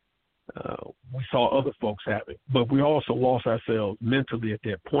that we saw other folks having. But we also lost ourselves mentally at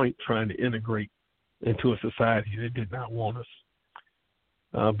that point trying to integrate into a society that did not want us.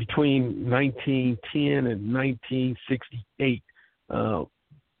 Between 1910 and 1968,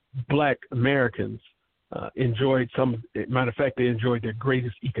 black Americans enjoyed matter of fact, they enjoyed their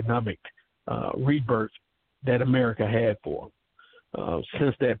greatest economic rebirth that America had for them.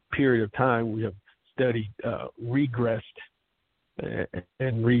 Since that period of time, we have studied regressed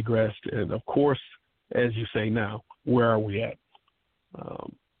and regressed. And of course, as you say now, where are we at?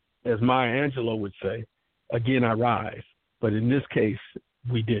 As Maya Angelou would say, again, I rise. But in this case,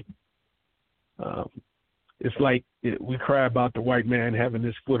 we didn't. It's like we cry about the white man having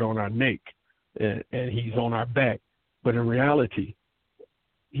his foot on our neck and he's on our back. But in reality,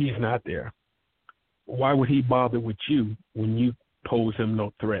 he's not there. Why would he bother with you when you pose him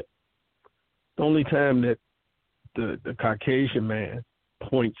no threat? The only time that the Caucasian man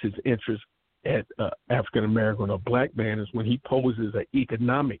points his interest at African American or black man is when he poses an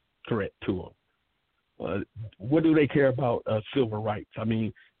economic threat to him. What do they care about civil rights? I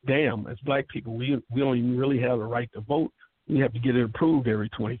mean, damn, as black people, we don't even really have the right to vote. We have to get it approved every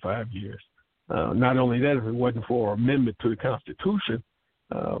 25 years. Not only that, if it wasn't for an amendment to the Constitution,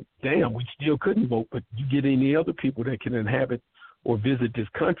 we still couldn't vote. But you get any other people that can inhabit or visit this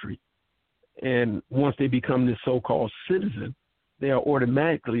country, and once they become this so-called citizen, they are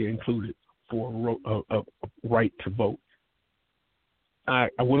automatically included for a right to vote. I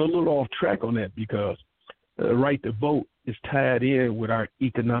went a little off track on that because the right to vote is tied in with our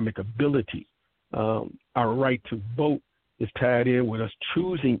economic ability. Our right to vote is tied in with us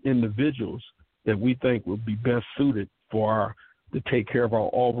choosing individuals that we think will be best suited to take care of our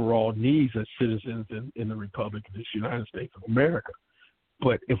overall needs as citizens in the Republic of the United States of America.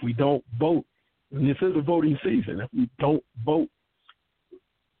 But if we don't vote, and this is a voting season, if we don't vote,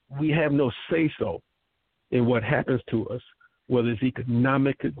 we have no say-so in what happens to us, whether it's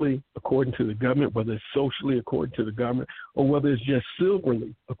economically according to the government, whether it's socially according to the government, or whether it's just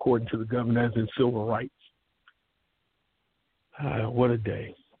civilly according to the government, as in civil rights. What a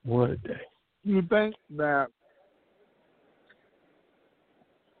day. What a day. You think that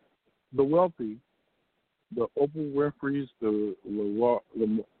the wealthy, the Oprah Winfrey's, the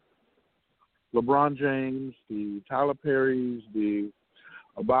LeBron James, the Tyler Perry's, the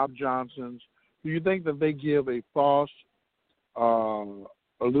Bob Johnsons, do you think that they give a false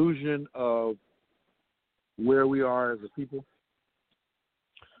illusion of where we are as a people?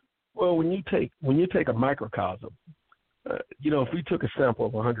 Well, when you take a microcosm, if we took a sample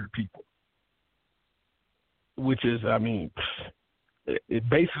of 100 people, which is, it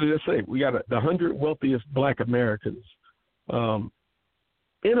basically, let's say we got the 100 wealthiest black Americans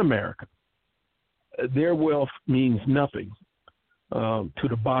in America. Their wealth means nothing to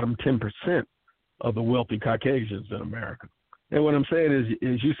the bottom 10% of the wealthy Caucasians in America. And what I'm saying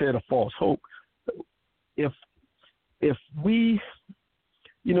is you said a false hope. if we,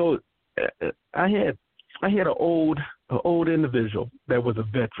 I had an old individual that was a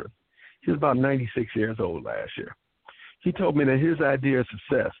veteran. He was about 96 years old last year. He told me that his idea of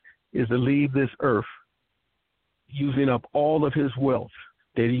success is to leave this earth using up all of his wealth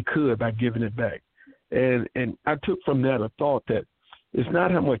that he could by giving it back. And I took from that a thought that it's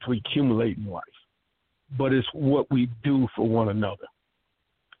not how much we accumulate in life, but it's what we do for one another.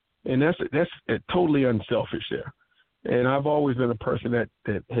 And that's totally unselfish there. And I've always been a person that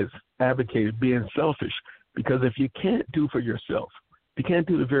has advocated being selfish, because if you can't do for yourself, you can't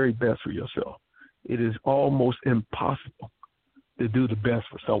do the very best for yourself, it is almost impossible to do the best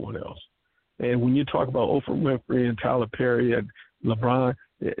for someone else. And when you talk about Oprah Winfrey and Tyler Perry and LeBron,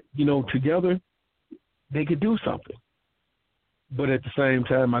 together they could do something. But at the same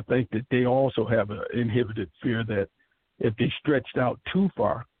time, I think that they also have an inhibited fear that if they stretched out too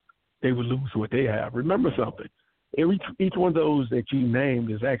far, they would lose what they have. Remember something. Each one of those that you named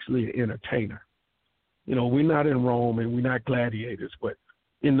is actually an entertainer. We're not in Rome and we're not gladiators, but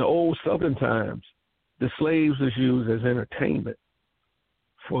in the old Southern times, the slaves was used as entertainment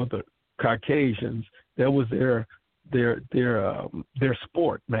for the Caucasians. That was their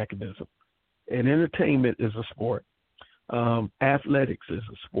sport mechanism. And entertainment is a sport. Athletics is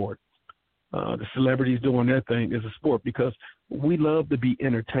a sport. The celebrities doing their thing is a sport, because we love to be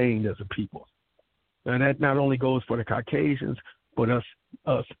entertained as a people. And that not only goes for the Caucasians, but us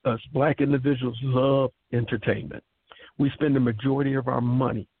black individuals love entertainment. We spend the majority of our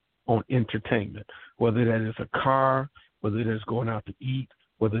money on entertainment, whether that is a car, whether that is going out to eat,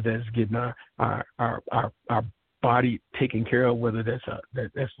 whether that's getting our body taken care of, whether that's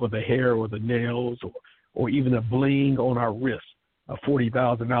for the hair or the nails, or even a bling on our wrist, a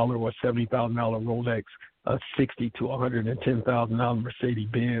 $40,000 or $70,000 Rolex, a $60,000 to $110,000 Mercedes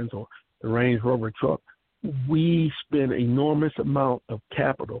Benz, or the Range Rover truck. We spend enormous amount of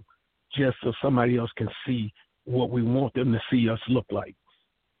capital just so somebody else can see what we want them to see us look like.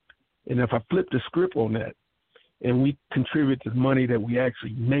 And if I flip the script on that, and we contribute the money that we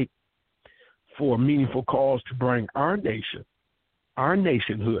actually make for a meaningful cause to bring our nationhood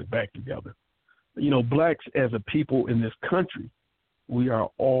back together. Blacks as a people in this country, we are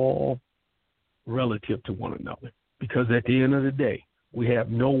all relative to one another, because at the end of the day, we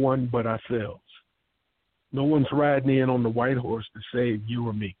have no one but ourselves. No one's riding in on the white horse to save you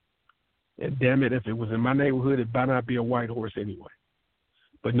or me. And damn it, if it was in my neighborhood, it might not be a white horse anyway.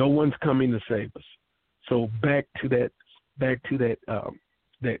 But no one's coming to save us. So back to that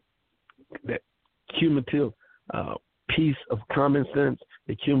cumulative piece of common sense,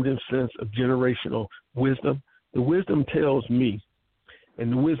 the cumulative sense of generational wisdom. The wisdom tells me,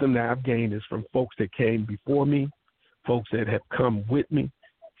 and the wisdom that I've gained is from folks that came before me, folks that have come with me,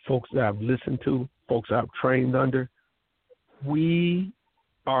 folks that I've listened to, folks I've trained under. We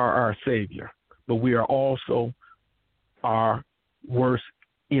are our savior, but we are also our worst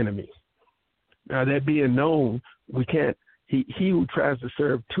enemy. Now, that being known, we can't, he who tries to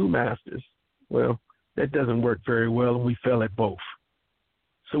serve two masters, well, that doesn't work very well, and we fail at both.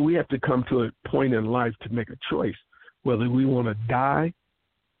 So we have to come to a point in life to make a choice, whether we want to die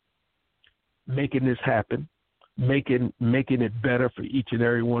making this happen, making it better for each and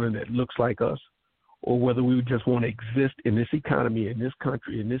every one that looks like us, or whether we just want to exist in this economy, in this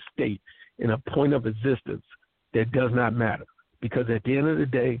country, in this state, in a point of existence that does not matter. Because at the end of the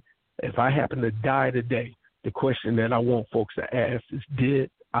day, if I happen to die today, the question that I want folks to ask is,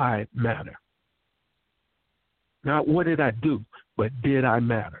 did I matter? Not what did I do, but did I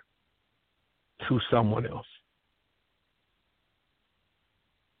matter to someone else?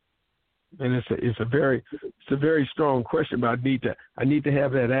 And it's a very strong question, but I need to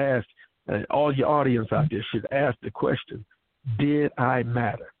have that asked. And all your audience out there should ask the question: did I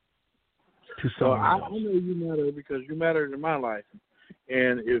matter to someone else? I know you matter because you mattered in my life,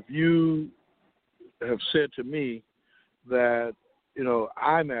 and if you have said to me that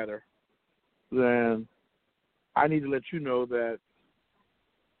I matter, then I need to let you know that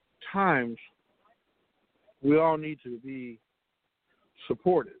times we all need to be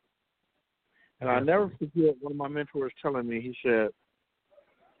supported. And I never forget one of my mentors telling me, he said,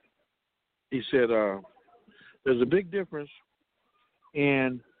 there's a big difference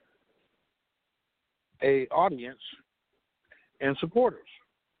in a audience and supporters.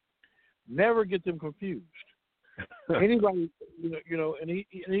 Never get them confused. Anybody,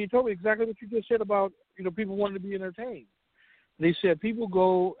 and he told me exactly what you just said about, people wanting to be entertained. And he said people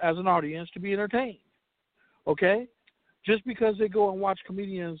go as an audience to be entertained. Okay? Just because they go and watch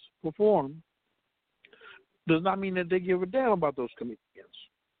comedians perform does not mean that they give a damn about those comedians.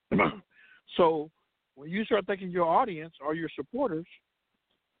 So when you start thinking your audience are your supporters,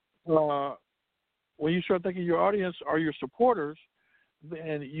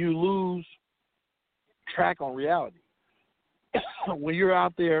 then you lose track on reality. When you're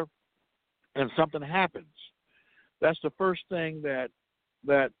out there and something happens, that's the first thing that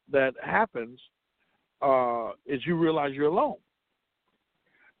happens is you realize you're alone.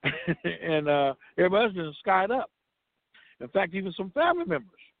 And everybody's been skied up. In fact, even some family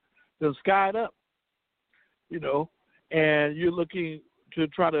members been skied up, and you're looking to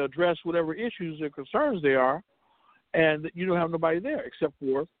try to address whatever issues or concerns they are, and you don't have nobody there except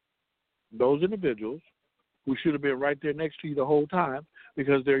for those individuals who should have been right there next to you the whole time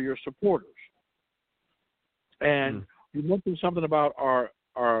because they're your supporters. And you mentioned something about our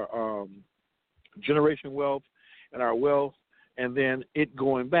generation wealth and our wealth, and then it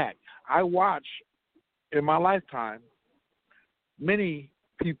going back. I watch in my lifetime many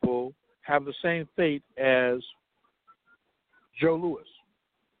people have the same fate as Joe Louis,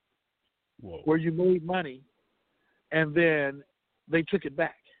 where you made money and then they took it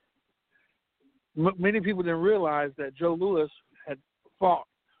back. Many people didn't realize that Joe Louis had fought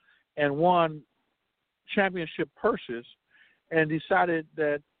and won championship purses and decided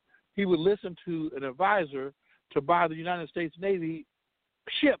that he would listen to an advisor to buy the United States Navy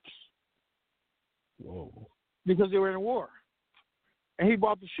ships because they were in a war. And he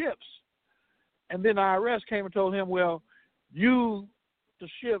bought the ships. And then the IRS came and told him, well, you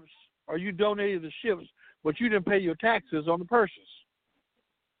donated the ships, but you didn't pay your taxes on the purses.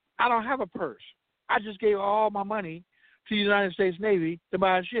 I don't have a purse. I just gave all my money to the United States Navy to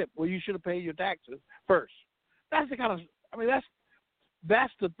buy a ship. Well, you should have paid your taxes first. That's the kind of,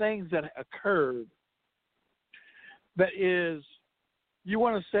 that's the things that occurred. That is, you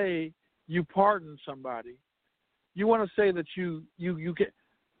want to say you pardon somebody. You want to say that you can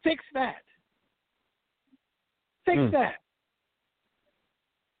fix that. Fix that.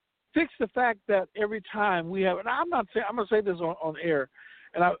 Fix the fact that every time we have, and I'm going to say this on air,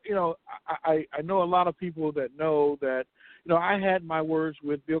 and I know a lot of people that know that, I had my words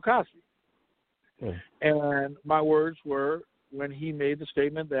with Bill Cosby. And my words were when he made the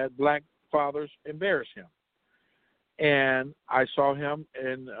statement that black fathers embarrass him. And I saw him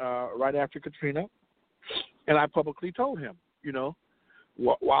right after Katrina, and I publicly told him,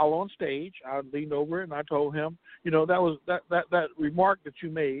 while on stage, I leaned over and I told him, that remark that you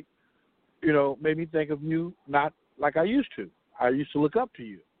made, made me think of you not like I used to. I used to look up to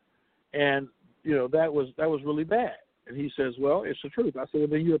you, and that was really bad. And he says, well, it's the truth. I said, well,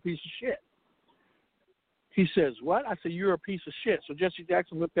 then you're a piece of shit. He says, what? I said, you're a piece of shit. So Jesse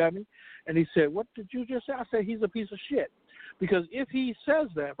Jackson looked at me, and he said, what did you just say? I said, he's a piece of shit. Because if he says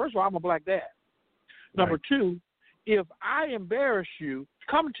that, first of all, I'm a black dad. Number two, if I embarrass you,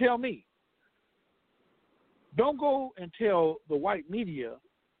 come tell me. Don't go and tell the white media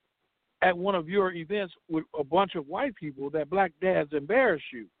at one of your events with a bunch of white people that black dads embarrass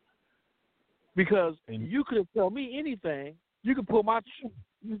you. Because you could tell me anything. You can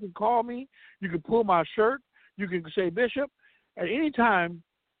you can call me. You can pull my shirt. You can say, Bishop, at any time,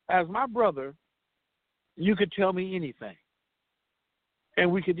 as my brother, you could tell me anything,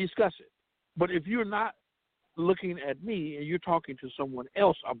 and we could discuss it. But if you're not looking at me and you're talking to someone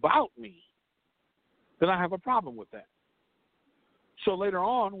else about me, then I have a problem with that. So later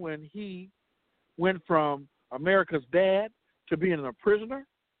on, when he went from America's dad to being a prisoner,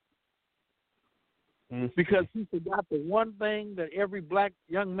 because he forgot the one thing that every black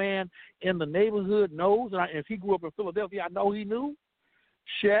young man in the neighborhood knows, and if he grew up in Philadelphia, I know he knew,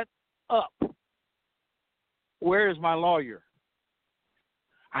 shut up. Where is my lawyer?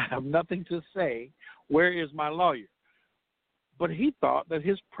 I have nothing to say. Where is my lawyer? But he thought that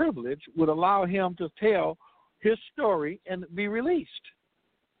his privilege would allow him to tell his story and be released.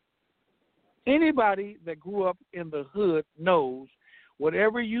 Anybody that grew up in the hood knows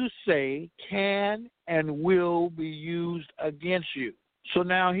whatever you say can and will be used against you. So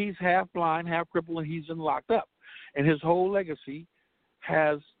now he's half blind, half crippled, and he's locked up. And his whole legacy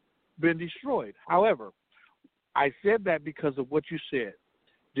has been destroyed. However, I said that because of what you said.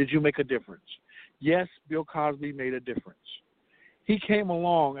 Did you make a difference? Yes, Bill Cosby made a difference. He came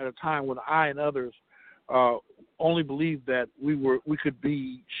along at a time when I and others only believed that we could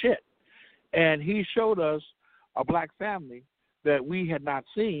be shit. And he showed us a black family that we had not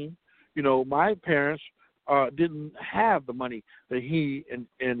seen. My parents didn't have the money that he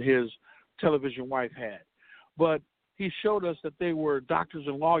and his television wife had. But he showed us that they were doctors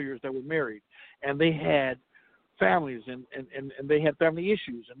and lawyers that were married, and they had families, and they had family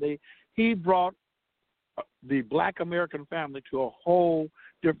issues. And he brought the black American family to a whole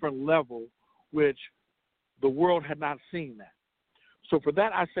different level, which the world had not seen that. So for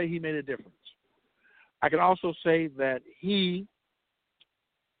that, I say he made a difference. I can also say that he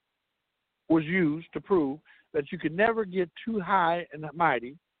was used to prove that you could never get too high and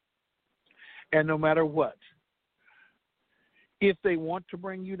mighty, and no matter what, if they want to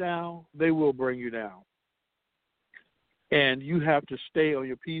bring you down, they will bring you down. And you have to stay on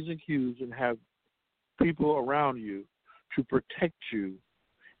your P's and Q's and have people around you to protect you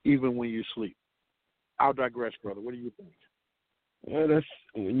even when you sleep. I'll digress, brother. What do you think? Well, that's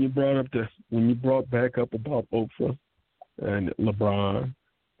when you brought back up about Oprah and LeBron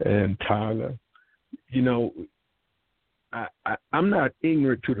and Tyler. You know, I'm not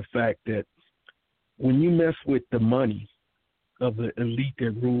ignorant to the fact that when you mess with the money of the elite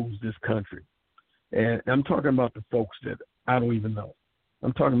that rules this country, and I'm talking about the folks that I don't even know.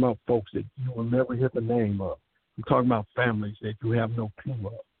 I'm talking about folks that you will never hear the name of. I'm talking about families that you have no clue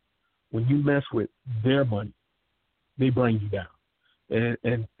of. When you mess with their money, they bring you down.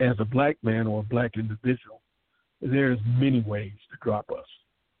 And as a black man or a black individual, there's many ways to drop us.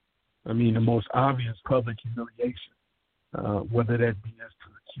 I mean, the most obvious public humiliation, whether that be as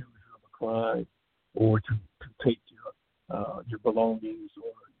to accuse you of a crime or to take your belongings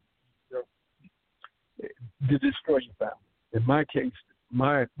or to destroy your family. In my case,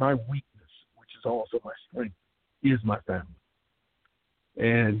 my weakness, which is also my strength, is my family.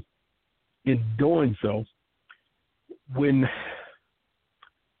 And in doing so, when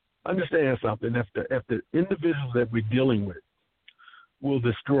understand something, if the individuals that we're dealing with will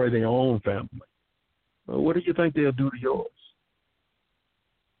destroy their own family, well, what do you think they'll do to yours?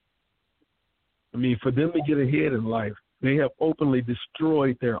 I mean, for them to get ahead in life, they have openly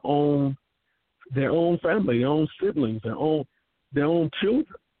destroyed their own family, their own siblings, their own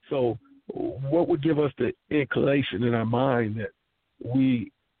children. So what would give us the inclination in our mind that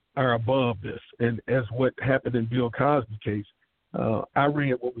we are above this? And as what happened in Bill Cosby's case, I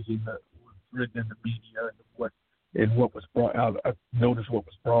read what was written in the media and what was brought out. I noticed what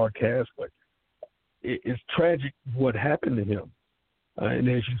was broadcast, but it's tragic what happened to him. And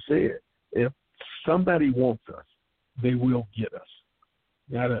as you said, if somebody wants us, they will get us.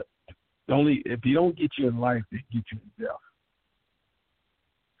 If you don't get you in life, they get you in death.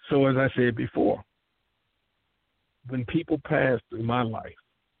 So as I said before, when people pass through my life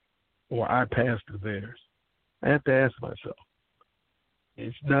or I pass through theirs, I have to ask myself,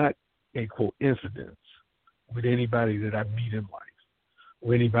 it's not a coincidence with anybody that I meet in life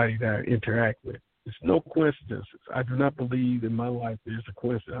or anybody that I interact with. It's no coincidence. I do not believe in my life there's a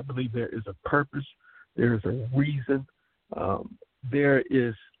coincidence. I believe there is a purpose. There is a reason. There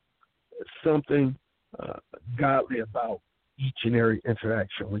is something godly about each and every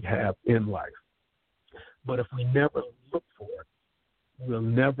interaction we have in life. But if we never look for it, we'll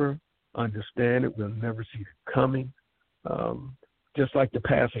never understand it. We'll never see it coming. Just like the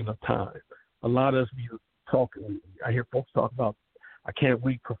passing of time. A lot of us be talking. I hear folks talk about, I can't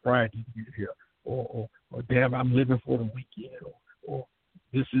wait for Friday to get here, or damn, I'm living for the weekend, or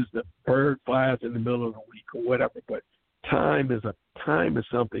this is the bird flies in the middle of the week, or whatever. But time is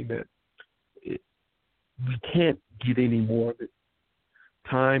something that we can't get any more of it.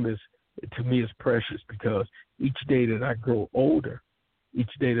 Time is, to me, is precious because each day that I grow older, each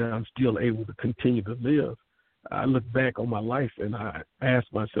day that I'm still able to continue to live, I look back on my life and I ask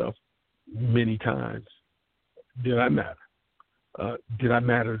myself many times, did I matter? Did I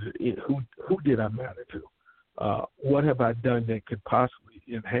matter to who did I matter to? What have I done that could possibly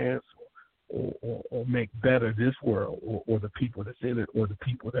enhance or make better this world or the people that's in it or the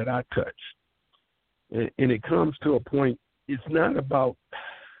people that I touch? And it comes to a point, at the end of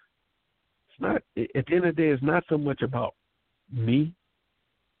the day, it's not so much about me,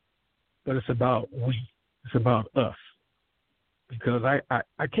 but it's about we. It's about us. Because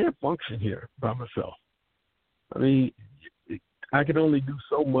I can't function here by myself. I mean, I can only do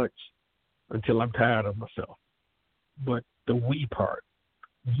so much until I'm tired of myself. But the we part,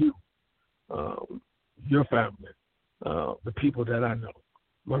 you, your family, the people that I know,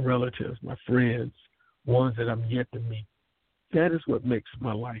 my relatives, my friends, ones that I'm yet to meet, that is what makes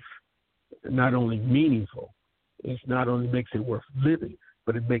my life not only meaningful, it not only makes it worth living,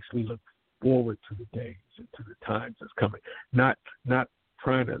 but it makes me look forward to the days and to the times that's coming. Not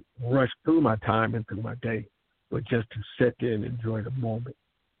trying to rush through my time and through my day, but just to sit there and enjoy the moment.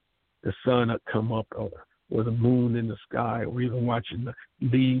 The sun come up or the moon in the sky, or even watching the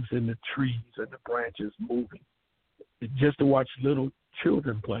leaves in the trees and the branches moving. Just to watch little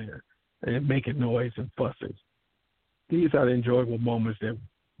children playing and making noise and fussing. These are the enjoyable moments that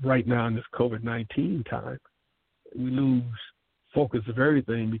right now in this COVID-19 time, we lose focus of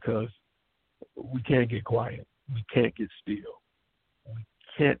everything because we can't get quiet. We can't get still. We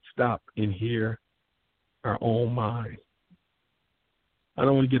can't stop and hear our own mind. I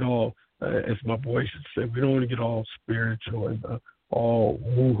don't want to get all, as my boy should say, we don't want to get all spiritual and all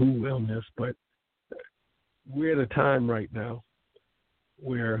woo-hoo illness, but we're at a time right now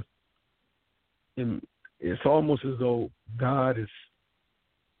where it's almost as though God has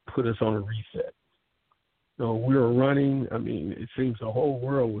put us on a reset. So we were running. I mean, it seems the whole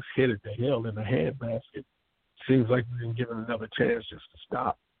world was headed to hell in a handbasket. Seems like we've been given another chance just to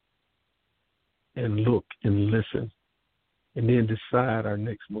stop and look and listen and then decide our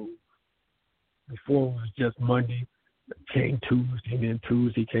next move. Before it was just Monday, came Tuesday, and then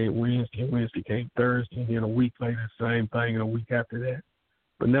Tuesday came Wednesday, and Wednesday came Thursday, and then a week later, same thing, and a week after that.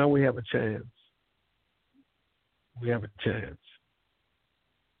 But now we have a chance. We have a chance.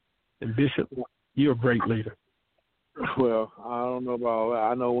 And Bishop, you're a great leader. Well, I don't know about all that.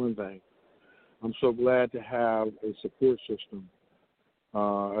 I know one thing. I'm so glad to have a support system.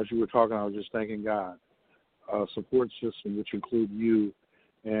 As you were talking, I was just thanking God. A support system which include you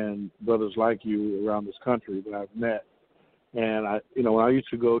and brothers like you around this country that I've met. And when I used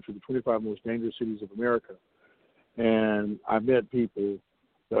to go to the 25 most dangerous cities of America, and I met people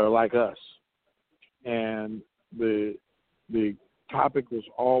that are like us. And the topic was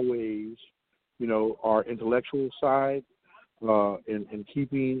always, our intellectual side, in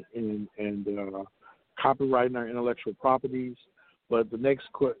keeping and copyrighting our intellectual properties. But the next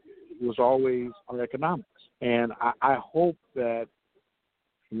was always on economics. And I hope that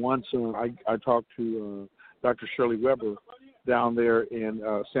once I talked to Dr. Shirley Weber down there in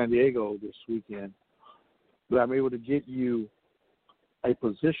San Diego this weekend, that I'm able to get you a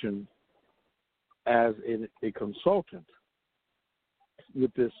position as a consultant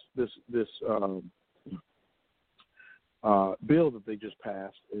with this bill that they just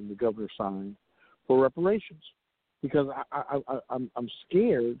passed and the governor signed for reparations, because I'm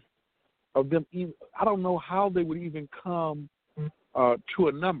scared of them. I don't know how they would even come to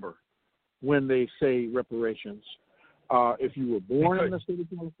a number when they say reparations. If you were born in the state of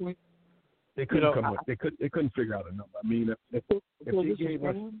California, they couldn't come up. They couldn't figure out a number. I mean, if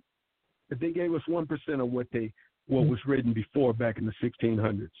they gave us 1% of what was written before back in the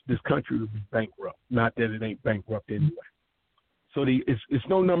 1600s, this country would be bankrupt. Not that it ain't bankrupt anyway. So it's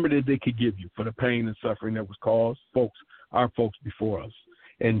no number that they could give you for the pain and suffering that was caused our folks before us,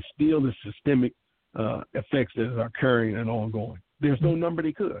 and still the systemic effects that are occurring and ongoing. There's no number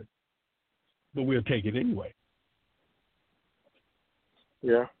they could, but we'll take it anyway.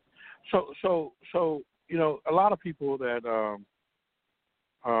 Yeah. So a lot of people that a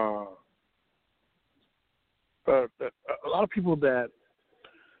lot of people that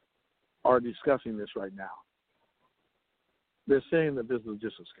are discussing this right now, they're saying that this is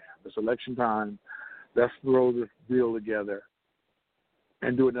just a scam. It's election time. Let's throw this bill together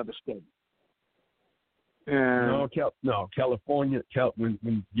and do another study. And California.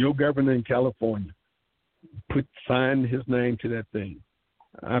 When your governor in California signed his name to that thing,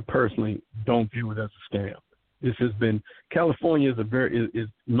 I personally don't view it as a scam. This has been California is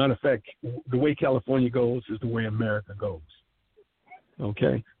matter of fact, the way California goes is the way America goes.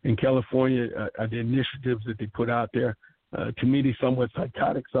 Okay, in California, the initiatives that they put out there, to me, they're somewhat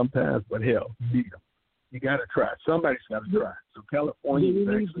psychotic sometimes. But hell, you need them. You got to try. Somebody's got to try. So California is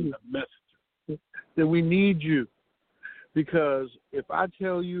actually a message that we need you, because if I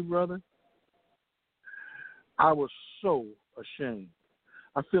tell you, brother, I was so ashamed.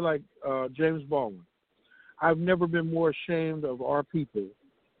 I feel like James Baldwin. I've never been more ashamed of our people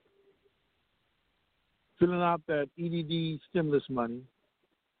filling out that EDD stimulus money.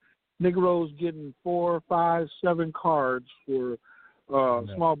 Negroes getting 4, 5, 7 cards for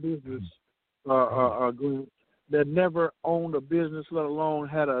small business group that never owned a business, let alone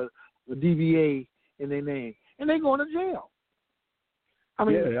had a DBA in their name, and they going to jail.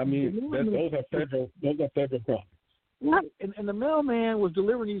 Those are federal crimes. Right, and the mailman was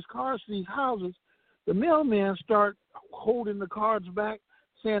delivering these cards to these houses. The mailman start holding the cards back,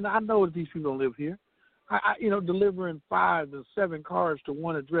 saying, "I know that these people don't live here." Delivering 5 to 7 cards to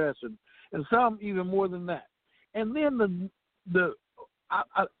one address, and some even more than that. And then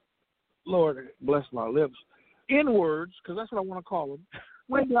Lord bless my lips, N-words, because that's what I want to call them,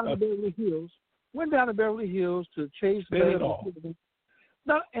 went down to Beverly Hills to chase the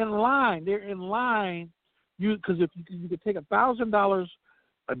not in line. They're in line. Because if you could take $1,000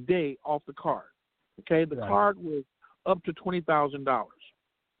 a day off the card, okay, the card was up to $20,000,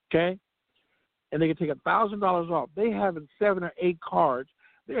 okay, and they could take $1,000 off. They having 7 or 8 cards.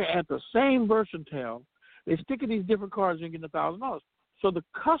 They're at the same Versatile. They stick in these different cards and getting $1,000. So the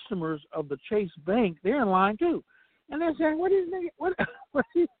customers of the Chase Bank, they're in line too. And they're saying, what is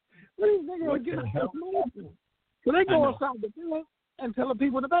these niggas getting this money from? So they go outside the bank and tell the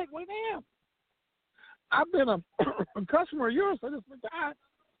people in the bank, wait, damn. I've been a customer of yours for this time.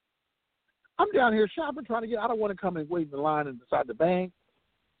 I'm down here shopping, trying to get. I don't want to come and wait in the line inside the bank.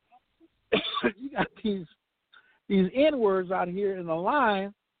 You got these N-words out here in the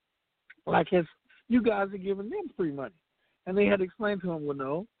line, like you guys are giving them free money. And they had to explain to them, well,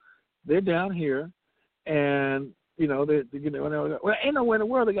 no, they're down here, and ain't nowhere in the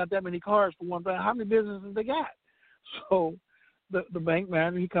world they got that many cars for one thing. How many businesses they got? So the bank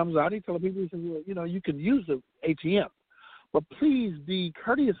manager, he comes out, he tells people, he says, well, you can use the ATM, but please be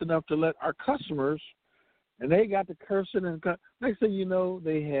courteous enough to let our customers. And they got the cursing, and next thing you know,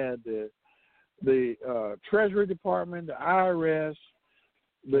 they had the Treasury Department, the IRS,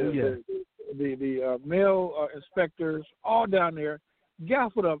 the mail inspectors, all down there,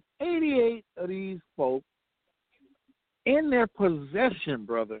 gaffled up 88 of these folks in their possession,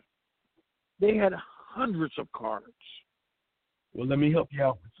 brother. They had hundreds of cards. Well, let me help you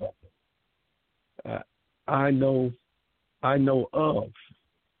out with something. I know of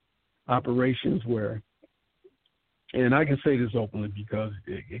operations where, and I can say this openly because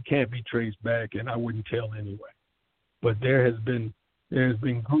it can't be traced back, and I wouldn't tell anyway. But there has been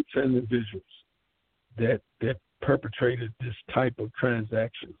groups and individuals that perpetrated this type of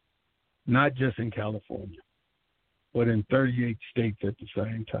transaction, not just in California, but in 38 states at the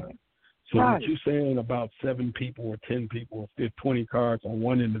same time. So what you're saying about 7 people or 10 people or 20 cards on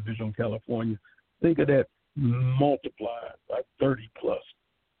one individual in California, think of that multiplied by 30 plus.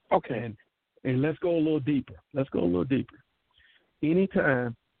 Okay. And let's go a little deeper.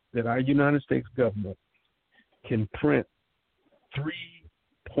 Anytime that our United States government can print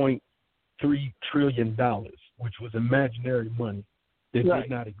 $3.3 trillion, which was imaginary money that did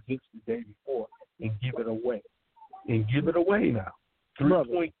not exist the day before, and give it away. Now.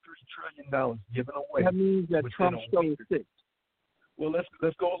 $3.3 trillion given away. That means that Trump stole 6. Well,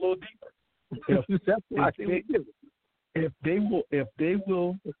 let's go a little deeper. If they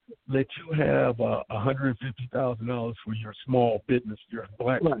will let you have $150,000 for your small business, your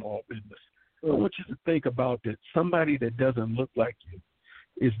black small business, I want you to think about that. Somebody that doesn't look like you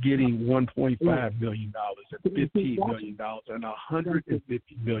is getting $1.5 million and $15 million and $150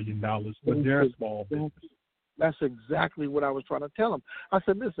 million for their small business. That's exactly what I was trying to tell them. I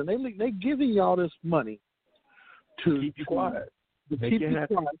said, listen, they giving y'all this money to keep you quiet. Keep you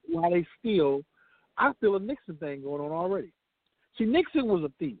quiet while they steal. I feel a Nixon thing going on already. See, Nixon was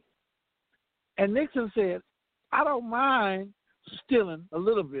a thief. And Nixon said, I don't mind stealing a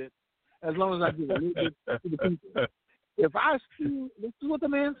little bit as long as I give a little bit to the people. If I steal, this is what the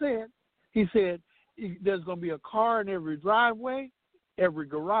man said. He said, there's going to be a car in every driveway, every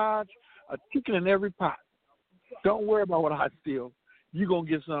garage, a chicken in every pot. Don't worry about what I steal. You're going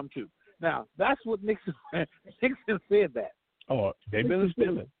to get some too. Now, that's what Nixon said that. Oh, they've been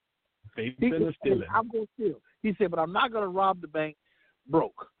stealing. I'm going to steal. He said, but I'm not going to rob the bank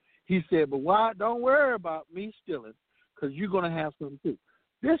broke. He said, but why? Don't worry about me stealing because you're going to have some too.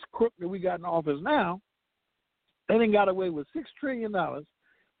 This crook that we got in office now, they done got away with $6 trillion.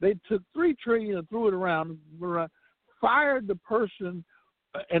 They took $3 trillion and threw it around, fired the person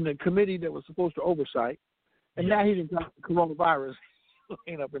in the committee that was supposed to oversight, and now he's got coronavirus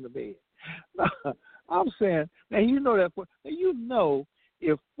laying up in the bed. I'm saying, now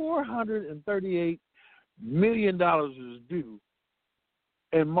if $438 million is due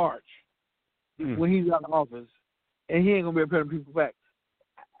in March when he's out of office, and he ain't gonna be able to pay people back.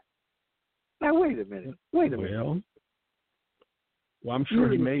 Now wait a minute. Well, I'm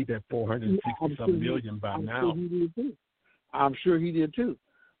sure he made that $460-something million by now. I'm sure he did too,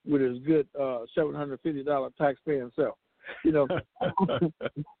 with his good $750 taxpaying self. You know,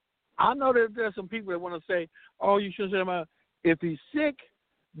 I know that there's some people that want to say, "Oh, you shouldn't say about if he's sick,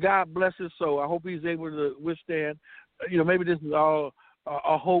 God bless his soul. I hope he's able to withstand." Maybe this is all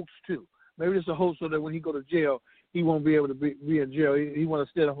a hoax too. Maybe this is a hoax so that when he go to jail, he won't be able to be in jail. He want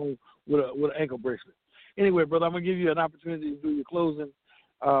to stay at home with an ankle bracelet. Anyway, brother, I'm gonna give you an opportunity to do your closing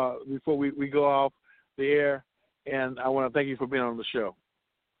before we go off the air, and I want to thank you for being on the show.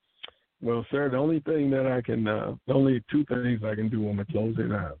 Well, sir, the only two things I can do on my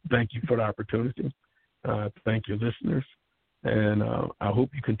closing. Thank you for the opportunity. Thank your listeners, and I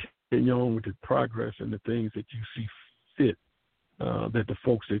hope you continue on with the progress and the things that you see fit. That the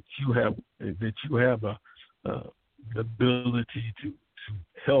folks that you have the ability to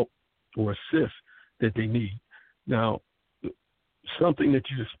help or assist that they need. Now, something that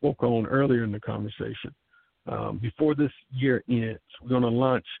you spoke on earlier in the conversation before this year ends, we're going to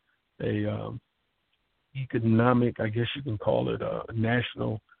launch a economic, I guess you can call it, a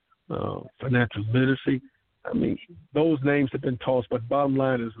national financial literacy. I mean, those names have been tossed, but bottom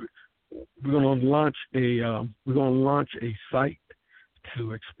line is we're going to launch a site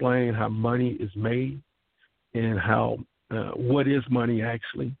to explain how money is made and how what is money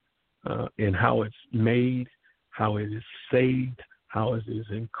actually, and how it's made, how it is saved, how it is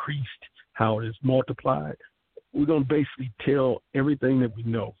increased, how it is multiplied. We're going to basically tell everything that we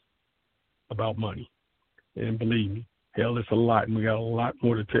know about money. And believe me, hell, it's a lot, and we got a lot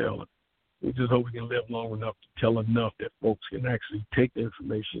more to tell. We just hope we can live long enough to tell enough that folks can actually take the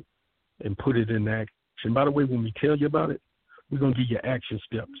information and put it in action. By the way, when we tell you about it, we're going to give you action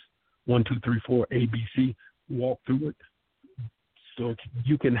steps. 1, 2, 3, 4, ABC. Walk through it so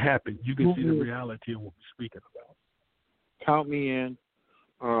you can happen. You can see the reality of what we're speaking about. Count me in.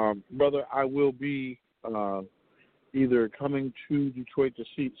 Brother, I will be either coming to Detroit to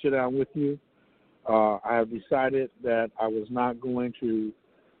sit down with you. I have decided that I was not going to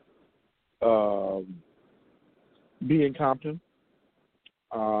be in Compton.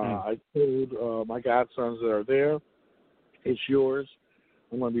 I told my godsons that are there, it's yours.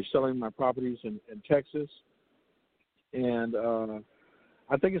 I'm going to be selling my properties in Texas. And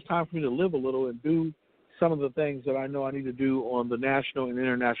I think it's time for me to live a little and do some of the things that I know I need to do on the national and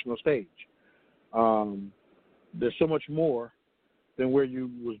international stage. There's so much more than where you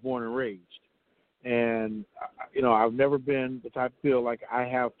was born and raised. And, I've never been the type to feel like I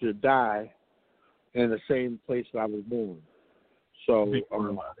have to die in the same place that I was born. So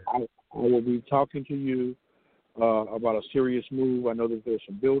I will be talking to you about a serious move. I know that there's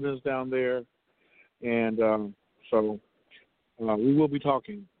some buildings down there. And so we will be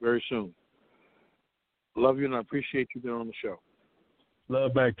talking very soon. Love you, and I appreciate you being on the show.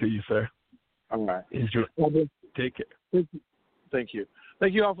 Love back to you, sir. All right. Enjoy. Take care. Thank you.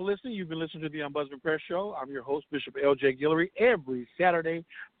 Thank you all for listening. You've been listening to the Ombudsman Press Show. I'm your host, Bishop L.J. Guillory, every Saturday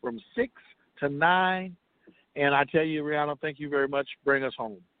from 6 to 9. And I tell you, Rihanna, thank you very much. Bring us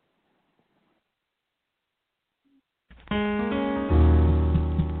home.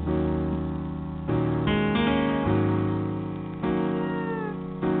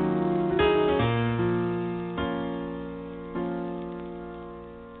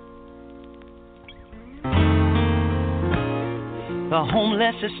 The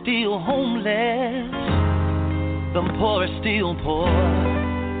homeless are still homeless, the poor are still poor,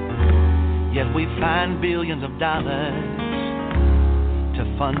 yet we find billions of dollars to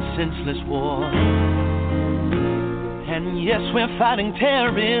fund senseless war. And yes, we're fighting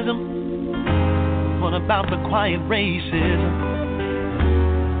terrorism. What about the quiet racism,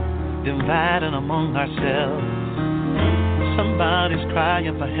 dividing among ourselves? Somebody's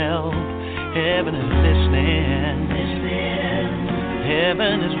crying for help. Heaven is listening.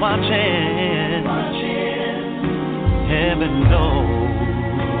 Heaven is watching. Heaven knows.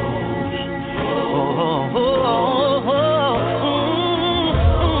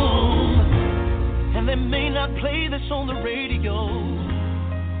 And they may not play this on the radio,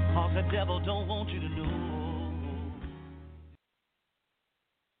 'cause the devil don't want you to know.